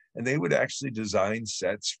 And they would actually design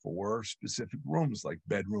sets for specific rooms like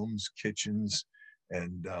bedrooms, kitchens,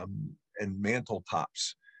 and mantle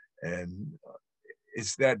tops. And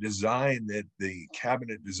it's that design, that the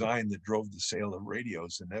cabinet design, that drove the sale of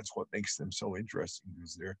radios. And that's what makes them so interesting,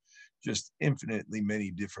 because there are just infinitely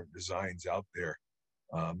many different designs out there.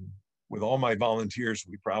 With all my volunteers,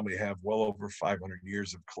 we probably have well over 500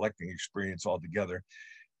 years of collecting experience altogether.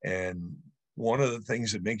 And one of the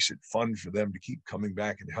things that makes it fun for them to keep coming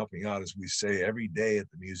back and helping out, as we say, every day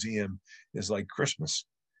at the museum is like Christmas,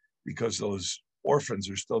 because those orphans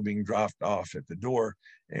are still being dropped off at the door,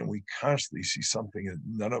 and we constantly see something that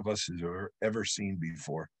none of us has ever seen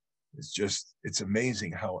before. It's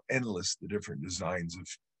amazing how endless the different designs of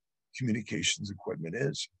communications equipment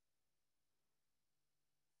is.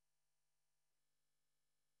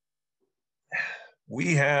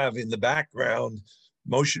 we have in the background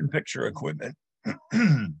motion picture equipment.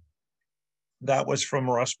 That was from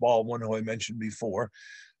Russ Baldwin, who I mentioned before.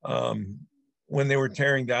 When they were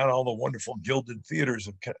tearing down all the wonderful gilded theaters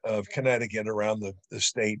of Connecticut around the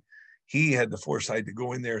state, he had the foresight to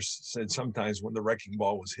go in there, said sometimes when the wrecking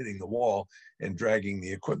ball was hitting the wall and dragging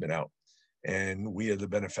the equipment out. And we are the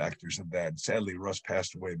benefactors of that. Sadly, Russ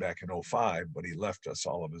passed away back in 2005, but he left us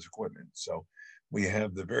all of his equipment. So we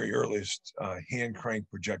have the very earliest hand crank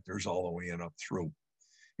projectors all the way in up through.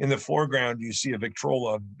 In the foreground, you see a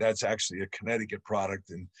Victrola. That's actually a Connecticut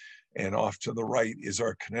product. And off to the right is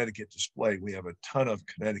our Connecticut display. We have a ton of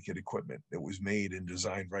Connecticut equipment that was made and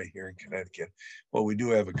designed right here in Connecticut. But we do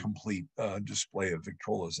have a complete display of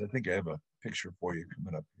Victrolas. I think I have a picture for you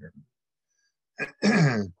coming up here.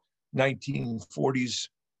 1940s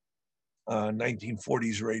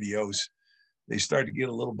radios. They start to get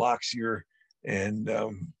a little boxier and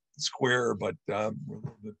squarer, but we're a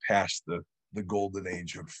little bit past the golden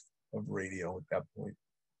age of radio at that point.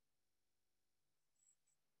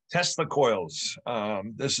 Tesla coils.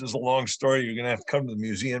 This is a long story. You're going to have to come to the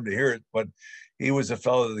museum to hear it, but he was a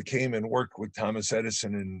fellow that came and worked with Thomas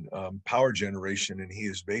Edison in power generation, and he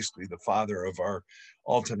is basically the father of our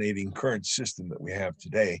alternating current system that we have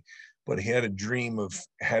today. But he had a dream of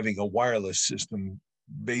having a wireless system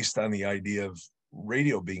based on the idea of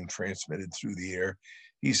radio being transmitted through the air.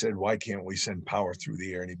 He said, why can't we send power through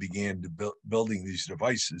the air? And he began to building these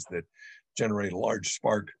devices that generate a large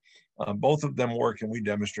spark. Both of them work, and we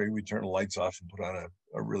demonstrate. We turn the lights off and put on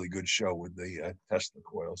a really good show with the Tesla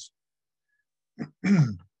coils.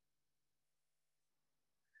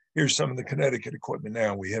 Here's some of the Connecticut equipment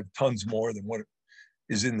now. We have tons more than what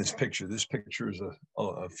is in this picture. This picture is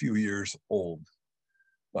a few years old,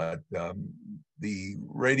 but the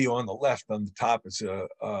radio on the left on the top is a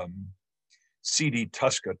CD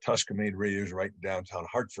Tusca. Tusca made radios right in downtown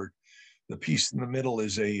Hartford. The piece in the middle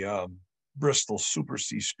is a Bristol Super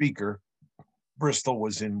C speaker. Bristol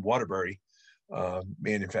was in Waterbury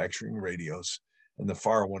manufacturing radios. And the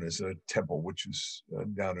far one is a Temple, which is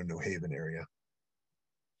down in New Haven area.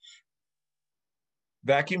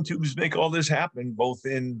 Vacuum tubes make all this happen, both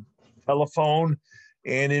in telephone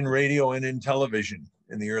and in radio and in television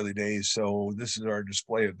in the early days. So this is our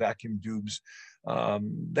display of vacuum tubes.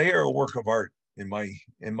 They are a work of art, in my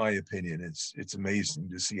opinion. It's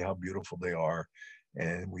amazing to see how beautiful they are,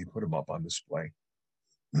 and we put them up on display.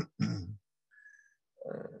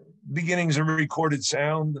 Beginnings of recorded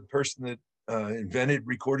sound. The person that invented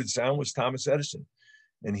recorded sound was Thomas Edison,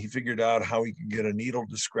 and he figured out how he could get a needle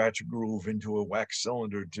to scratch a groove into a wax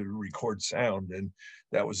cylinder to record sound, and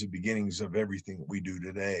that was the beginnings of everything that we do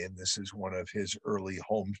today. And this is one of his early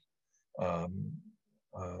home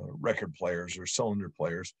record players or cylinder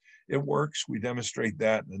players. It works. We demonstrate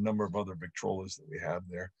that and a number of other Victrolas that we have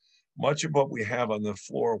there. Much of what we have on the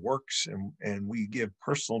floor works, and we give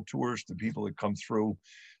personal tours to people that come through.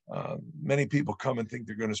 Many people come and think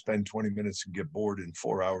they're going to spend 20 minutes and get bored, and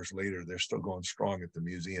 4 hours later, they're still going strong at the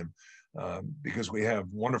museum because we have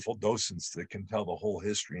wonderful docents that can tell the whole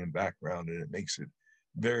history and background, and it makes it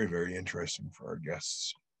very, very interesting for our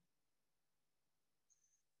guests.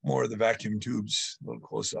 More of the vacuum tubes, a little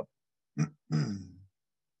close up.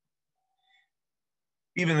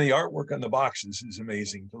 Even the artwork on the boxes is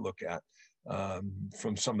amazing to look at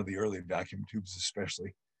from some of the early vacuum tubes,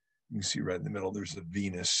 especially. You can see right in the middle, there's a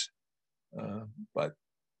Venus, but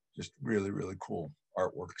just really, really cool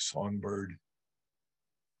artwork, songbird.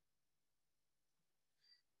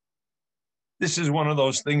 This is one of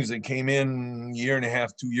those things that came in a year and a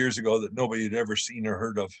half, 2 years ago that nobody had ever seen or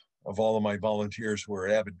heard of all of my volunteers who are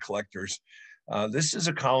avid collectors. This is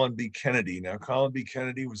a Colin B. Kennedy. Now, Colin B.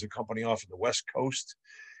 Kennedy was a company off of the West Coast,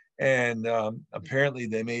 and apparently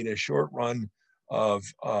they made a short run of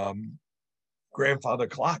grandfather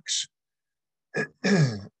clocks.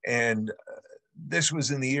 And this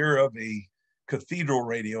was in the era of a cathedral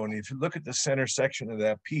radio. And if you look at the center section of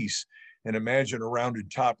that piece and imagine a rounded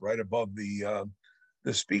top right above the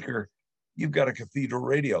speaker, you've got a cathedral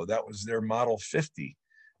radio. That was their Model 50.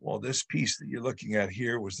 Well, this piece that you're looking at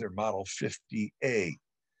here was their Model 50A.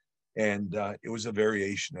 And it was a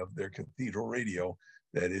variation of their cathedral radio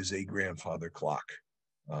that is a grandfather clock.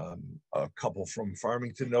 A couple from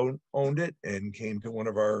Farmington owned it and came to one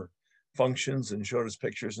of our functions and showed us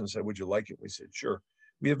pictures and said, would you like it? We said, sure.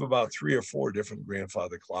 We have about 3 or 4 different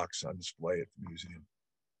grandfather clocks on display at the museum.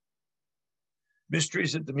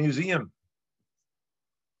 Mysteries at the museum.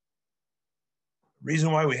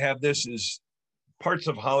 Reason why we have this is parts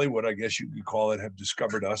of Hollywood, I guess you could call it, have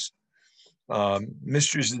discovered us.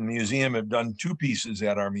 Mysteries in the Museum have done 2 pieces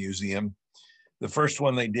at our museum. The first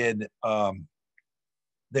one they did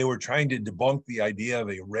they were trying to debunk the idea of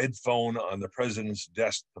a red phone on the president's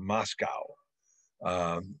desk to Moscow.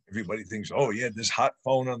 Everybody thinks, oh, he had this hot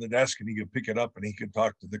phone on the desk and he could pick it up and he could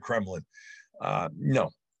talk to the Kremlin.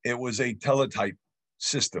 No, it was a teletype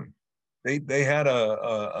system. They had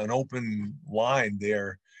an open line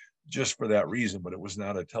there just for that reason, but it was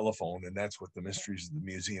not a telephone, and that's what the mysteries of the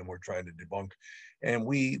museum were trying to debunk. And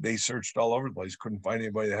they searched all over the place, couldn't find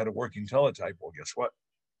anybody that had a working teletype. Well, guess what?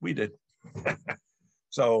 We did.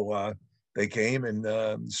 So they came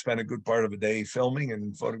and spent a good part of a day filming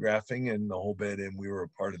and photographing and the whole bit, and we were a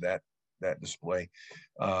part of that display.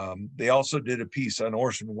 They also did a piece on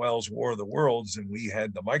Orson Welles' War of the Worlds, and we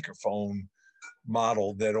had the microphone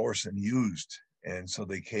model that Orson used. And so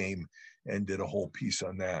they came and did a whole piece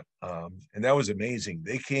on that. And that was amazing.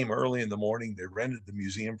 They came early in the morning, they rented the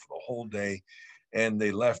museum for the whole day, and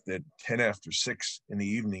they left at 10 after 6 in the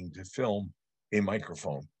evening to film a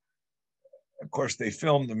microphone. Of course, they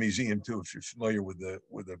filmed the museum too. If you're familiar with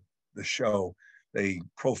the show, they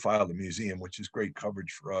profile the museum, which is great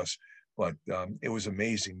coverage for us. But it was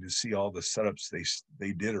amazing to see all the setups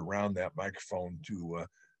they did around that microphone to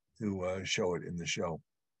show it in the show.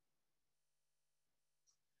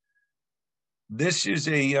 This is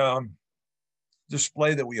a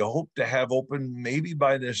display that we hope to have open maybe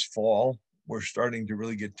by this fall. We're starting to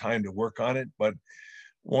really get time to work on it. But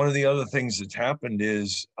one of the other things that's happened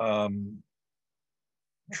is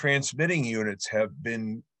transmitting units have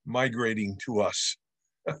been migrating to us,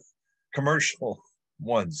 commercial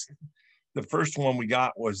ones. The first one we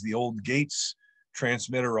got was the old Gates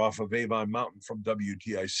transmitter off of Avon Mountain from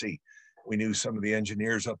WTIC. We knew some of the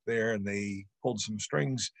engineers up there, and they pulled some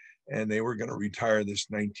strings, and they were going to retire this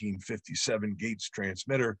 1957 Gates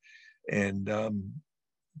transmitter and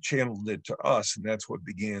channeled it to us, and that's what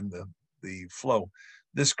began the flow.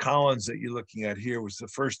 This Collins that you're looking at here was the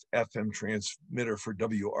first FM transmitter for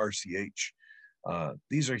WRCH.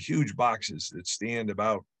 These are huge boxes that stand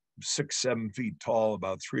about 6-7 feet tall,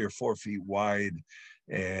 about 3 or 4 feet wide,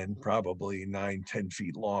 and probably 9-10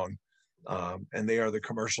 feet long. And they are the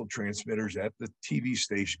commercial transmitters at the TV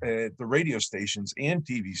station, at the radio stations and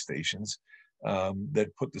TV stations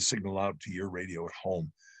that put the signal out to your radio at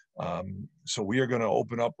home. So we are going to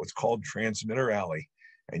open up what's called Transmitter Alley,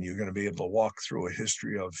 and you're going to be able to walk through a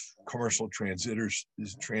history of commercial transmitters,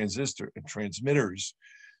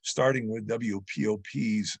 starting with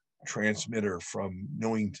WPOP's transmitter from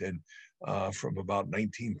Newington from about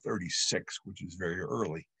 1936, which is very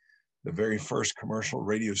early. The very first commercial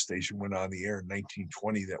radio station went on the air in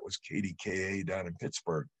 1920. That was KDKA down in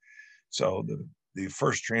Pittsburgh. So the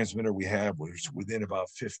first transmitter we had was within about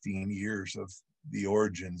 15 years of the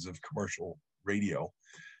origins of commercial radio.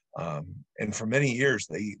 And for many years,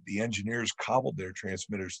 the engineers cobbled their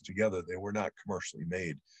transmitters together. They were not commercially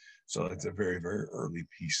made. So that's a very, very early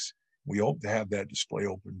piece. We hope to have that display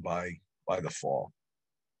open by the fall.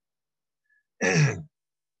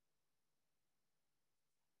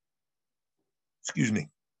 Excuse me.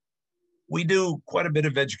 We do quite a bit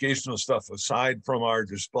of educational stuff aside from our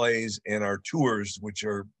displays and our tours, which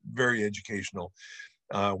are very educational.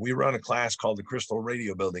 We run a class called the Crystal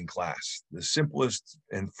Radio Building class. The simplest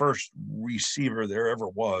and first receiver there ever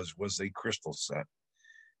was a crystal set.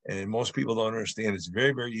 And most people don't understand it's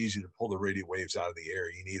very, very easy to pull the radio waves out of the air.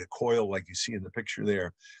 You need a coil like you see in the picture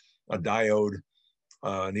there, a diode,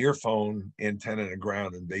 an earphone, antenna, and a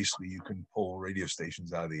ground, and basically you can pull radio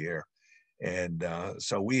stations out of the air. And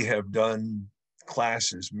so we have done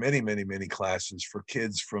classes, many, many, many classes for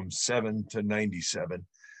kids from 7 to 97.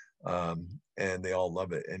 And they all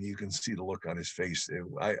love it. And you can see the look on his face.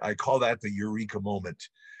 I call that the eureka moment.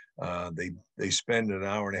 They spend an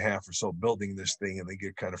hour and a half or so building this thing, and they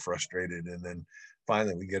get kind of frustrated. And then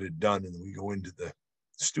finally we get it done, and then we go into the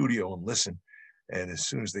studio and listen. And as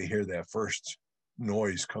soon as they hear that first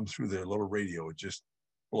noise come through their little radio, it just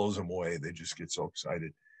blows them away. They just get so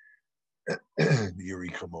excited. The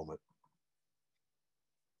eureka moment.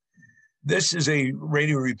 This is a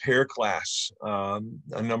radio repair class. A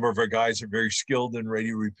number of our guys are very skilled in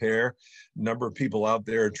radio repair. A number of people out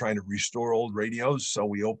there are trying to restore old radios. So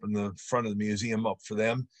we open the front of the museum up for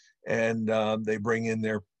them, and they bring in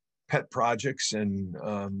their pet projects, and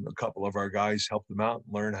a couple of our guys help them out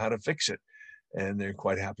and learn how to fix it. And they're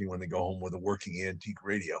quite happy when they go home with a working antique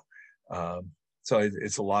radio. So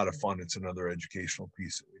it's a lot of fun. It's another educational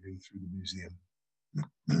piece that we do through the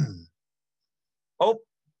museum. Oh,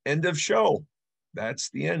 end of show. That's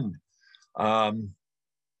the end. I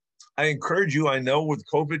encourage you, I know with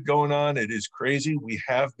COVID going on, it is crazy. We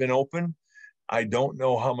have been open. I don't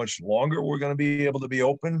know how much longer we're going to be able to be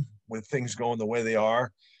open with things going the way they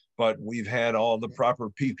are, but we've had all the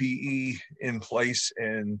proper PPE in place,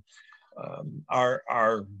 and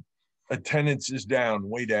our attendance is down,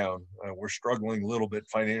 way down. We're struggling a little bit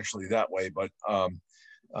financially that way, but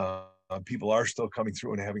people are still coming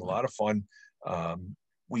through and having a lot of fun.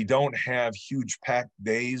 We don't have huge packed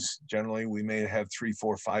days. Generally, we may have 3,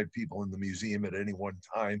 4, 5 people in the museum at any one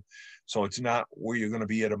time. So it's not where you're going to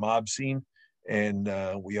be at a mob scene. And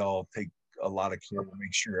we all take a lot of care to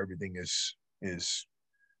make sure everything is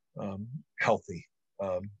healthy.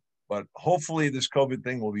 But hopefully this COVID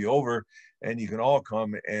thing will be over and you can all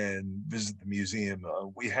come and visit the museum.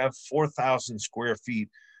 We have 4,000 square feet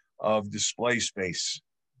of display space.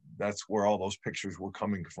 That's where all those pictures were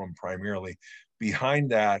coming from primarily. Behind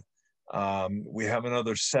that, we have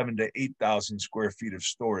another 7,000 to 8,000 square feet of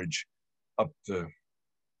storage up to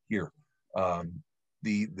here.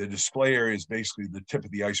 The display area is basically the tip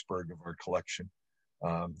of the iceberg of our collection.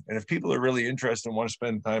 And if people are really interested and want to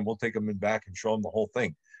spend time, we'll take them in back and show them the whole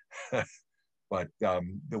thing. But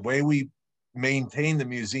the way we maintain the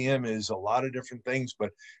museum is a lot of different things,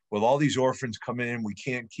 but with all these orphans coming in, we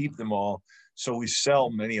can't keep them all. So we sell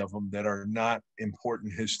many of them that are not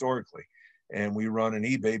important historically. And we run an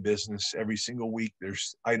eBay business every single week.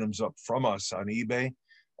 There's items up from us on eBay.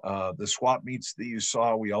 The swap meets that you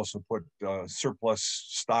saw, we also put surplus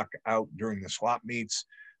stock out during the swap meets,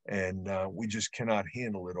 and we just cannot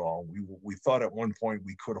handle it all. We thought at one point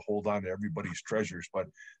we could hold on to everybody's treasures, but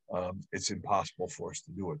it's impossible for us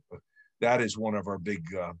to do it. But that is one of our big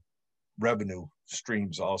revenue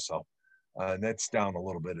streams also. And that's down a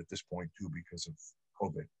little bit at this point too because of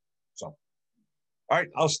COVID. So, all right,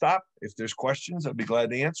 I'll stop. If there's questions, I'd be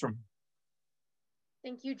glad to answer them.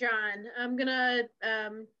 Thank you, John. I'm gonna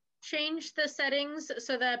change the settings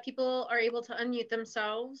so that people are able to unmute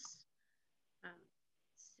themselves.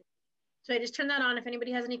 So I just turned that on. If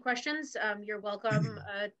anybody has any questions, you're welcome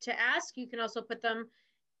to ask. You can also put them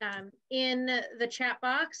in the chat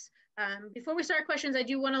box. Before we start questions, I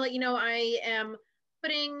do want to let you know I am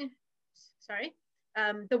putting,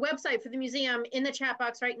 the website for the museum in the chat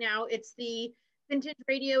box right now. It's the Vintage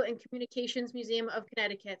Radio and Communications Museum of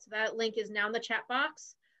Connecticut. So that link is now in the chat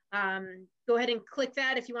box. Go ahead and click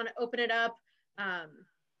that if you want to open it up,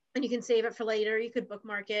 and you can save it for later. You could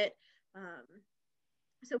bookmark it.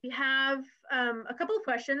 So we have a couple of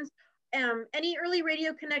questions. Any early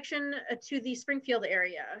radio connection to the Springfield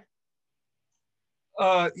area?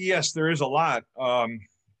 Yes, there is a lot.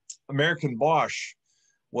 American Bosch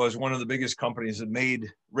was one of the biggest companies that made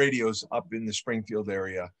radios up in the Springfield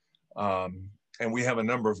area. And we have a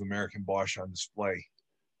number of American Bosch on display.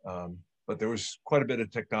 But there was quite a bit of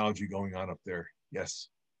technology going on up there, yes.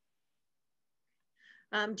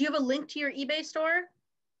 Do you have a link to your eBay store?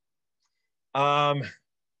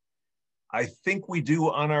 I think we do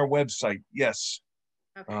on our website, yes.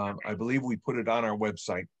 Okay. I believe we put it on our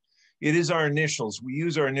website. It is our initials. We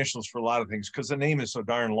use our initials for a lot of things because the name is so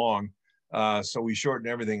darn long. So we shorten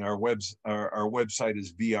everything. Our website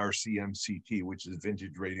is VRCMCT, which is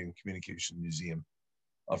Vintage Radio and Communication Museum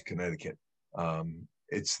of Connecticut.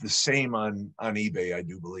 It's the same on eBay, I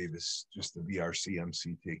do believe. It's just the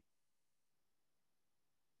VRCMCT. Okay.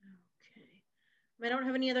 I don't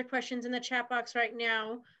have any other questions in the chat box right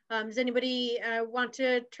now. Does anybody want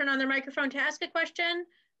to turn on their microphone to ask a question?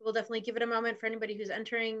 We'll definitely give it a moment for anybody who's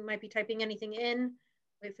entering, might be typing anything in.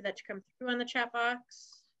 Wait for that to come through on the chat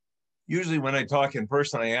box. Usually when I talk in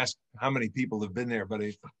person, I ask how many people have been there, but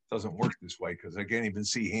it doesn't work this way because I can't even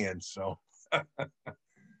see hands. So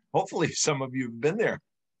hopefully some of you have been there.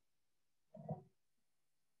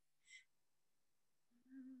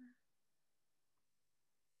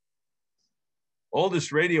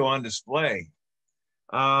 Oldest radio on display.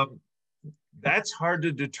 That's hard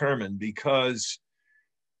to determine because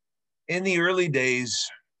in the early days,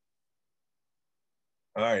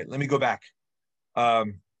 all right, let me go back.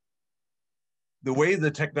 The way the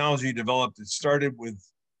technology developed, it started with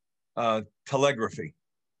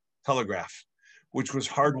telegraph, which was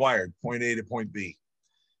hardwired, point A to point B.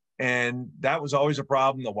 And that was always a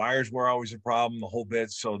problem. The wires were always a problem, the whole bit.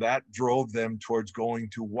 So that drove them towards going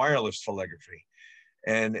to wireless telegraphy.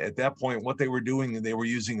 And at that point, what they were doing, they were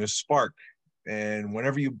using a spark. And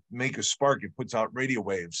whenever you make a spark, it puts out radio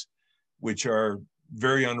waves, which are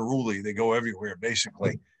very unruly. They go everywhere,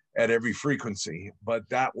 basically, at every frequency. But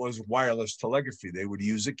that was wireless telegraphy. They would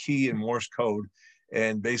use a key in Morse code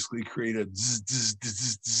and basically create a zzz, zzz,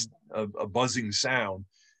 zzz, zzz, a buzzing sound.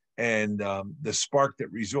 And the spark that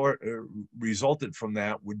resulted from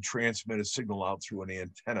that would transmit a signal out through an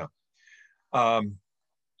antenna.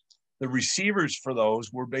 The receivers for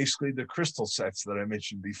those were basically the crystal sets that I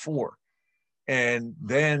mentioned before. And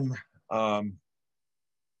then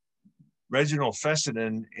Reginald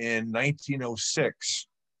Fessenden in 1906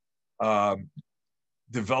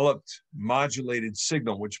 developed modulated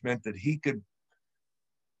signal, which meant that he could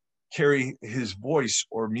carry his voice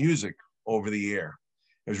or music over the air.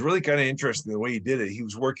 It was really kind of interesting the way he did it. He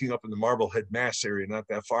was working up in the Marblehead, Mass area, not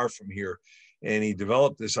that far from here, and he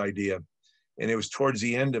developed this idea. And it was towards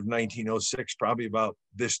the end of 1906, probably about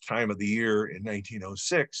this time of the year in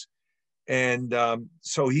 1906. And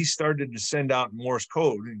so he started to send out Morse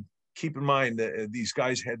code. And keep in mind that these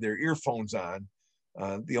guys had their earphones on,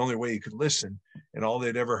 the only way you could listen. And all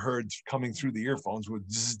they'd ever heard coming through the earphones was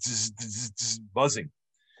zzz, zzz, zzz, zzz, buzzing.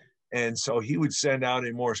 And so he would send out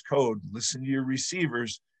in Morse code, listen to your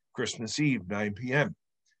receivers, Christmas Eve, 9 p.m.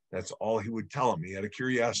 That's all he would tell them. He had a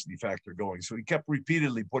curiosity factor going. So he kept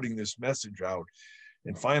repeatedly putting this message out.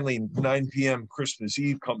 And finally, 9 p.m. Christmas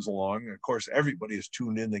Eve comes along. And of course, everybody is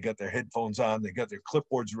tuned in. They got their headphones on. They got their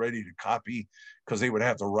clipboards ready to copy because they would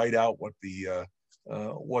have to write out what the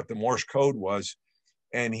Morse code was.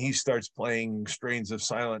 And he starts playing strains of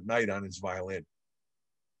Silent Night on his violin.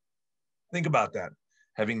 Think about that.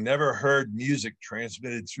 Having never heard music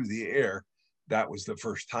transmitted through the air, that was the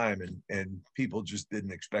first time, and people just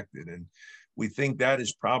didn't expect it. And we think that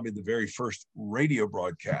is probably the very first radio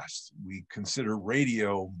broadcast. We consider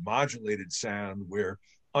radio modulated sound where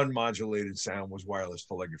unmodulated sound was wireless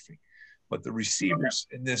telegraphy. But the receivers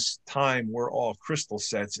in this time were all crystal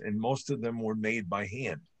sets, and most of them were made by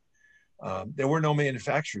hand. There were no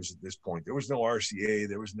manufacturers at this point. There was no RCA.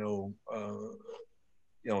 There was no,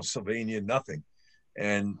 Sylvania, nothing.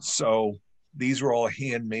 And so these were all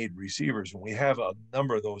handmade receivers. And we have a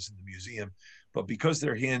number of those in the museum. But because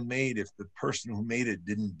they're handmade, if the person who made it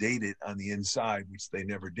didn't date it on the inside, which they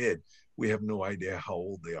never did, we have no idea how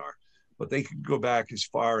old they are. But they could go back as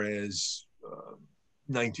far as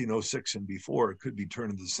 1906 and before. It could be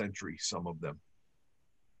turn of the century, some of them.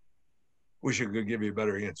 Wish I could give you a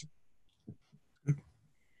better answer.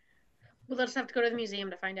 We'll just have to go to the museum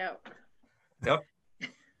to find out. Yep.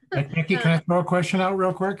 Becky, can I throw a question out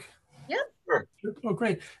real quick? Yep. Sure. Oh,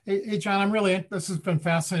 great. Hey, John, this has been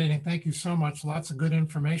fascinating. Thank you so much. Lots of good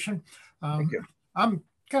information. Thank you. I'm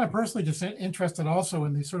kind of personally just interested also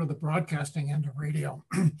in the sort of the broadcasting end of radio.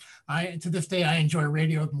 To this day, I enjoy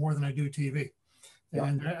radio more than I do TV. Yeah.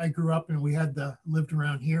 And I grew up and we had lived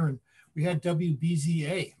around here, and we had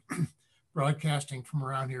WBZA broadcasting from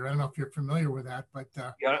around here. I don't know if you're familiar with that, but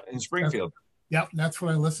yeah, in Springfield. Yeah, that's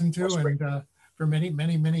what I listened to, and for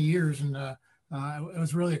many years, and it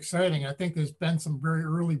was really exciting. I think there's been some very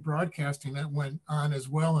early broadcasting that went on as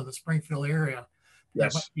well in the Springfield area.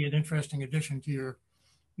 Yes. That might be an interesting addition to your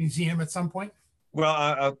museum at some point. Well,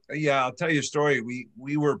 I'll tell you a story.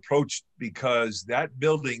 We were approached because that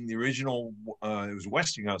building, the original, it was a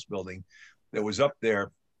Westinghouse building that was up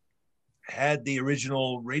there, had the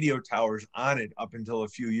original radio towers on it up until a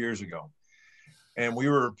few years ago. And we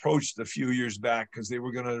were approached a few years back because they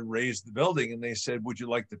were going to raise the building, and they said, "Would you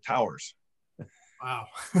like the towers?" Wow.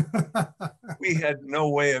 We had no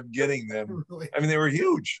way of getting them. Really? I mean, they were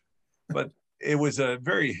huge, but it was a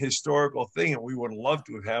very historical thing, and we would have loved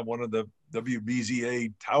to have had one of the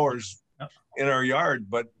WBZA towers in our yard,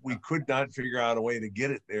 but we could not figure out a way to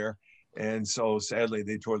get it there. And so sadly,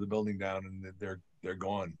 they tore the building down, and they're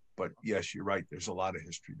gone. But yes, you're right. There's a lot of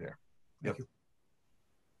history there. Yep.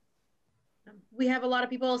 We have a lot of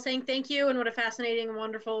people saying thank you and what a fascinating and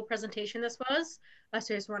wonderful presentation this was.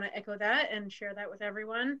 So I just want to echo that and share that with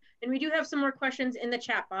everyone. And we do have some more questions in the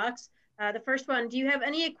chat box. The first one, do you have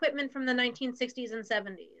any equipment from the 1960s and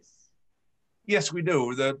 70s? Yes, we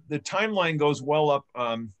do. The timeline goes well up.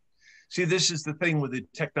 See, this is the thing with the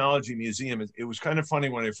Technology Museum. It was kind of funny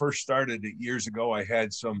when I first started it years ago. I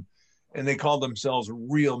had some, and they called themselves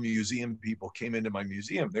real museum people, came into my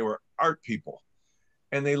museum. They were art people.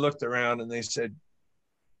 And they looked around and they said,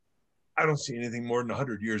 "I don't see anything more than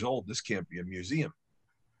 100 years old. This can't be a museum."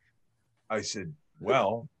 I said,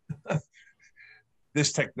 "Well,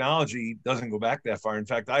 this technology doesn't go back that far." In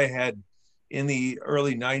fact, I had, in the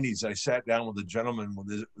early 90s, I sat down with a gentleman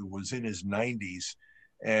who was in his 90s,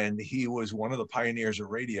 and he was one of the pioneers of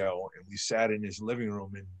radio. And we sat in his living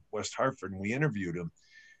room in West Hartford, and we interviewed him.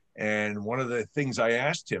 And one of the things I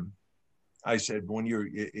asked him, I said,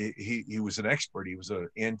 he was an expert. He was an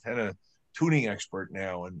antenna tuning expert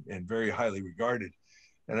now, and very highly regarded.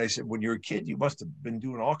 And I said, when you were a kid, you must have been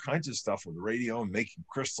doing all kinds of stuff with radio and making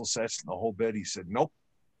crystal sets and the whole bit. He said, "Nope."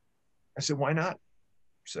 I said, "Why not?"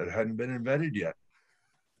 He said, "It hadn't been invented yet."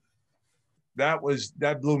 That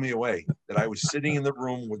blew me away, that I was sitting in the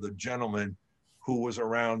room with a gentleman who was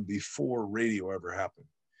around before radio ever happened.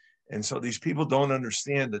 And so these people don't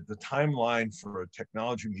understand that the timeline for a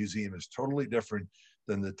technology museum is totally different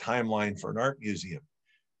than the timeline for an art museum.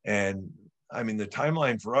 And I mean, the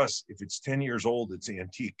timeline for us, if it's 10 years old, it's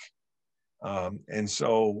antique. And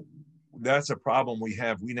so that's a problem we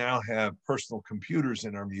have. We now have personal computers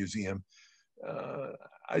in our museum.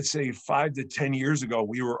 I'd say 5 to 10 years ago,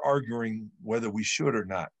 we were arguing whether we should or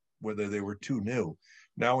not, whether they were too new.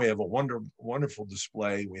 Now we have a wonderful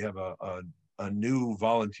display. We have a new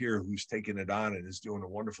volunteer who's taken it on and is doing a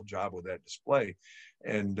wonderful job with that display.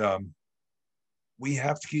 And we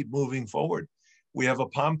have to keep moving forward. We have a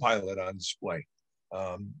Palm Pilot on display.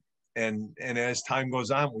 And as time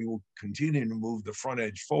goes on, we will continue to move the front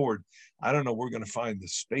edge forward. I don't know where we're going to find the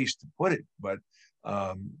space to put it, but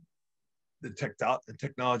the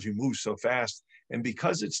technology moves so fast. And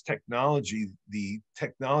because it's technology, the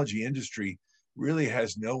technology industry really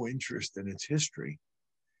has no interest in its history.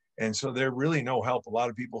 And so they're really no help. A lot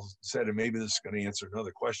of people said, and maybe this is going to answer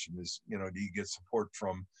another question, is, do you get support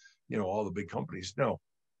from, all the big companies? No.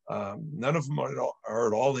 None of them are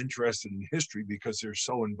at all interested in history because they're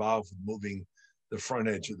so involved with moving the front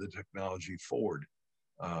edge of the technology forward.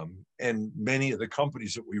 And many of the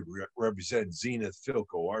companies that we represent, Zenith,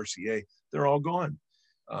 Philco, RCA, they're all gone.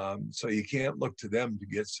 So you can't look to them to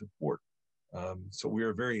get support. So we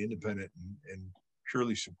are very independent and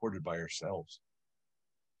purely supported by ourselves.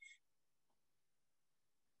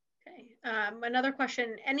 Okay. Another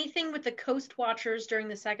question, anything with the Coast Watchers during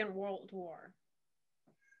the Second World War?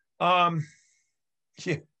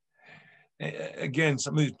 Yeah. Again,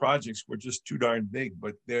 some of these projects were just too darn big,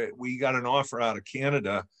 but we got an offer out of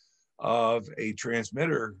Canada of a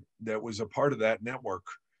transmitter that was a part of that network.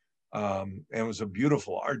 And it was a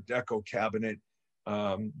beautiful Art Deco cabinet,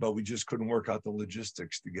 but we just couldn't work out the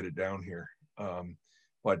logistics to get it down here.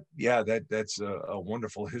 But yeah, that's a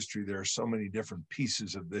wonderful history. There are so many different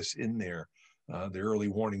pieces of this in there. The early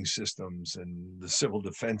warning systems and the civil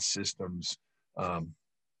defense systems.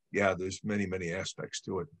 Yeah, there's many, many aspects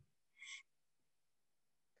to it.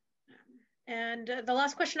 And the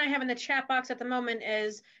last question I have in the chat box at the moment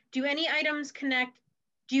is, do you have any items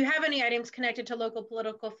connected to local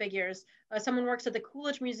political figures? Someone works at the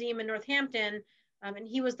Coolidge Museum in Northampton, and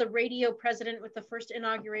he was the radio president with the first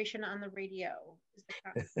inauguration on the radio.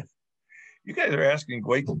 You guys are asking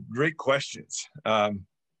great questions. And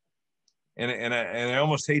I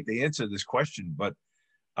almost hate to answer this question, but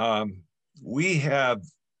we have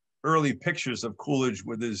early pictures of Coolidge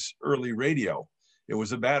with his early radio. It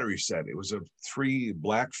was a battery set. It was a 3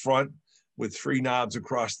 black front with 3 knobs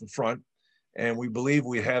across the front. And we believe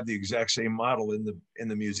we have the exact same model in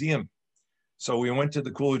the museum. So we went to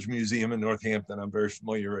the Coolidge Museum in Northampton. I'm very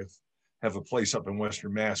familiar with, have a place up in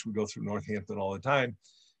Western Mass. We go through Northampton all the time,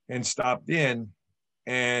 and stopped in,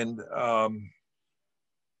 and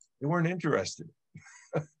they weren't interested.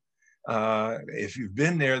 If you've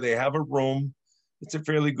been there, they have a room. It's a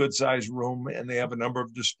fairly good sized room, and they have a number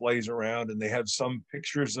of displays around, and they have some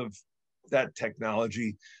pictures of that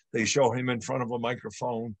technology. They show him in front of a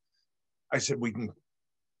microphone. I said, we can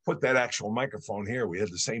put that actual microphone here. We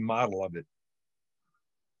had the same model of it.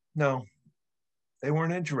 No, they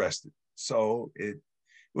weren't interested. So it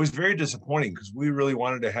was very disappointing because we really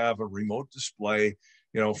wanted to have a remote display,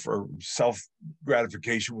 for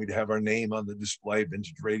self-gratification. We'd have our name on the display,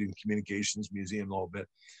 Vintage Radio and Communications Museum, a little bit.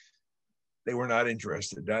 They were not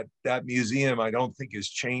interested. That museum, I don't think, has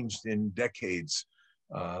changed in decades.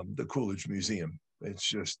 The Coolidge Museum.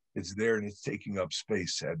 It's there and it's taking up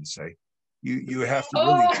space, sad to say. You have to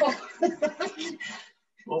really.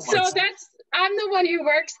 So I'm the one who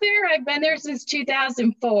works there. I've been there since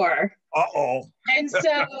 2004. Uh-oh. And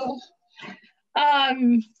so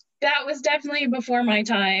that was definitely before my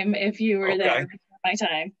time, if you were there before my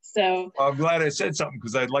time. So I'm glad I said something,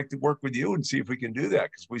 because I'd like to work with you and see if we can do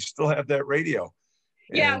that, because we still have that radio.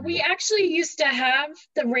 Yeah, we actually used to have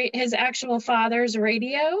his actual father's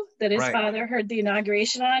radio that his father heard the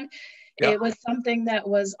inauguration on. Yep. It was something that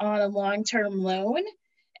was on a long-term loan.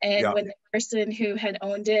 And when the person who had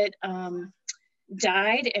owned it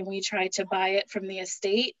died and we tried to buy it from the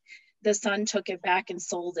estate, the son took it back and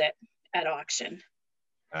sold it at auction.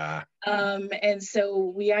 And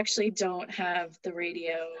so we actually don't have the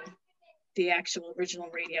radio, the actual original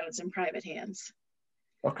radio. It's in private hands.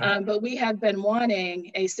 Okay. But we have been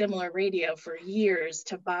wanting a similar radio for years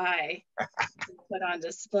to buy, to put on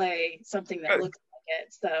display, something that looks like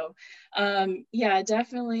it. So yeah,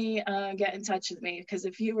 definitely get in touch with me, because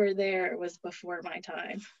if you were there, it was before my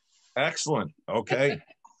time. Excellent. Okay,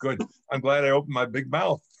 good. I'm glad I opened my big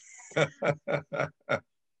mouth.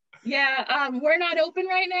 Yeah, we're not open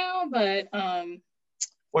right now, but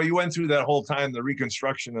well, you went through that whole time, the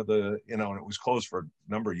reconstruction of the, and it was closed for a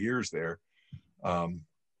number of years there.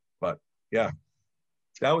 But yeah.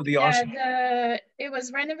 That would be awesome. It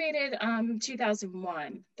was renovated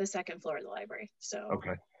 2001, the second floor of the library. So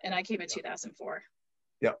okay. And I came in 2004.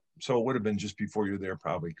 Yeah, so it would have been just before you were there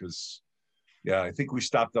probably, because yeah, I think we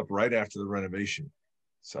stopped up right after the renovation.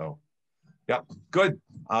 So yeah, good.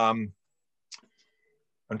 I'm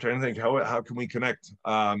trying to think how can we connect.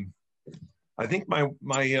 I think my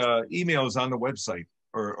email is on the website,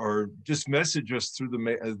 or just message us through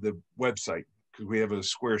the website, because we have a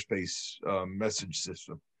Squarespace message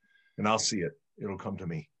system, and I'll see it. It'll come to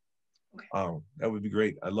me. Okay. That would be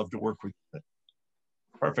great. I'd love to work with you.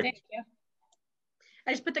 Perfect. Thank you.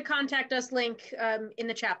 I just put the contact us link in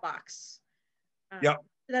the chat box. Yeah.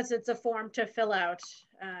 It's a form to fill out.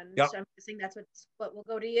 Yep. So I'm guessing that's what will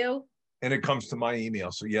go to you. And it comes to my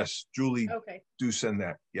email. So yes, Julie, okay. Do send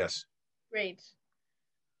that. Yes. Great.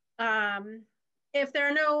 If there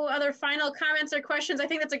are no other final comments or questions, I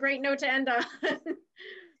think that's a great note to end on.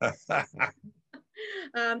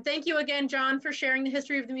 Thank you again, John, for sharing the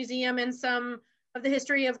history of the museum and some of the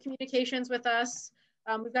history of communications with us.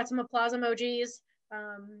 We've got some applause emojis.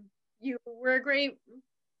 You were a great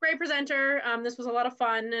presenter. This was a lot of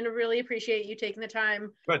fun, and I really appreciate you taking the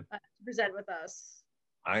time to present with us.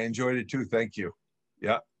 I enjoyed it too. Thank you.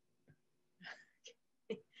 Yeah.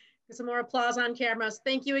 Get some more applause on cameras.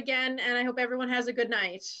 Thank you again, and I hope everyone has a good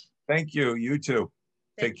night. Thank you. You too.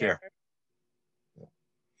 Take care.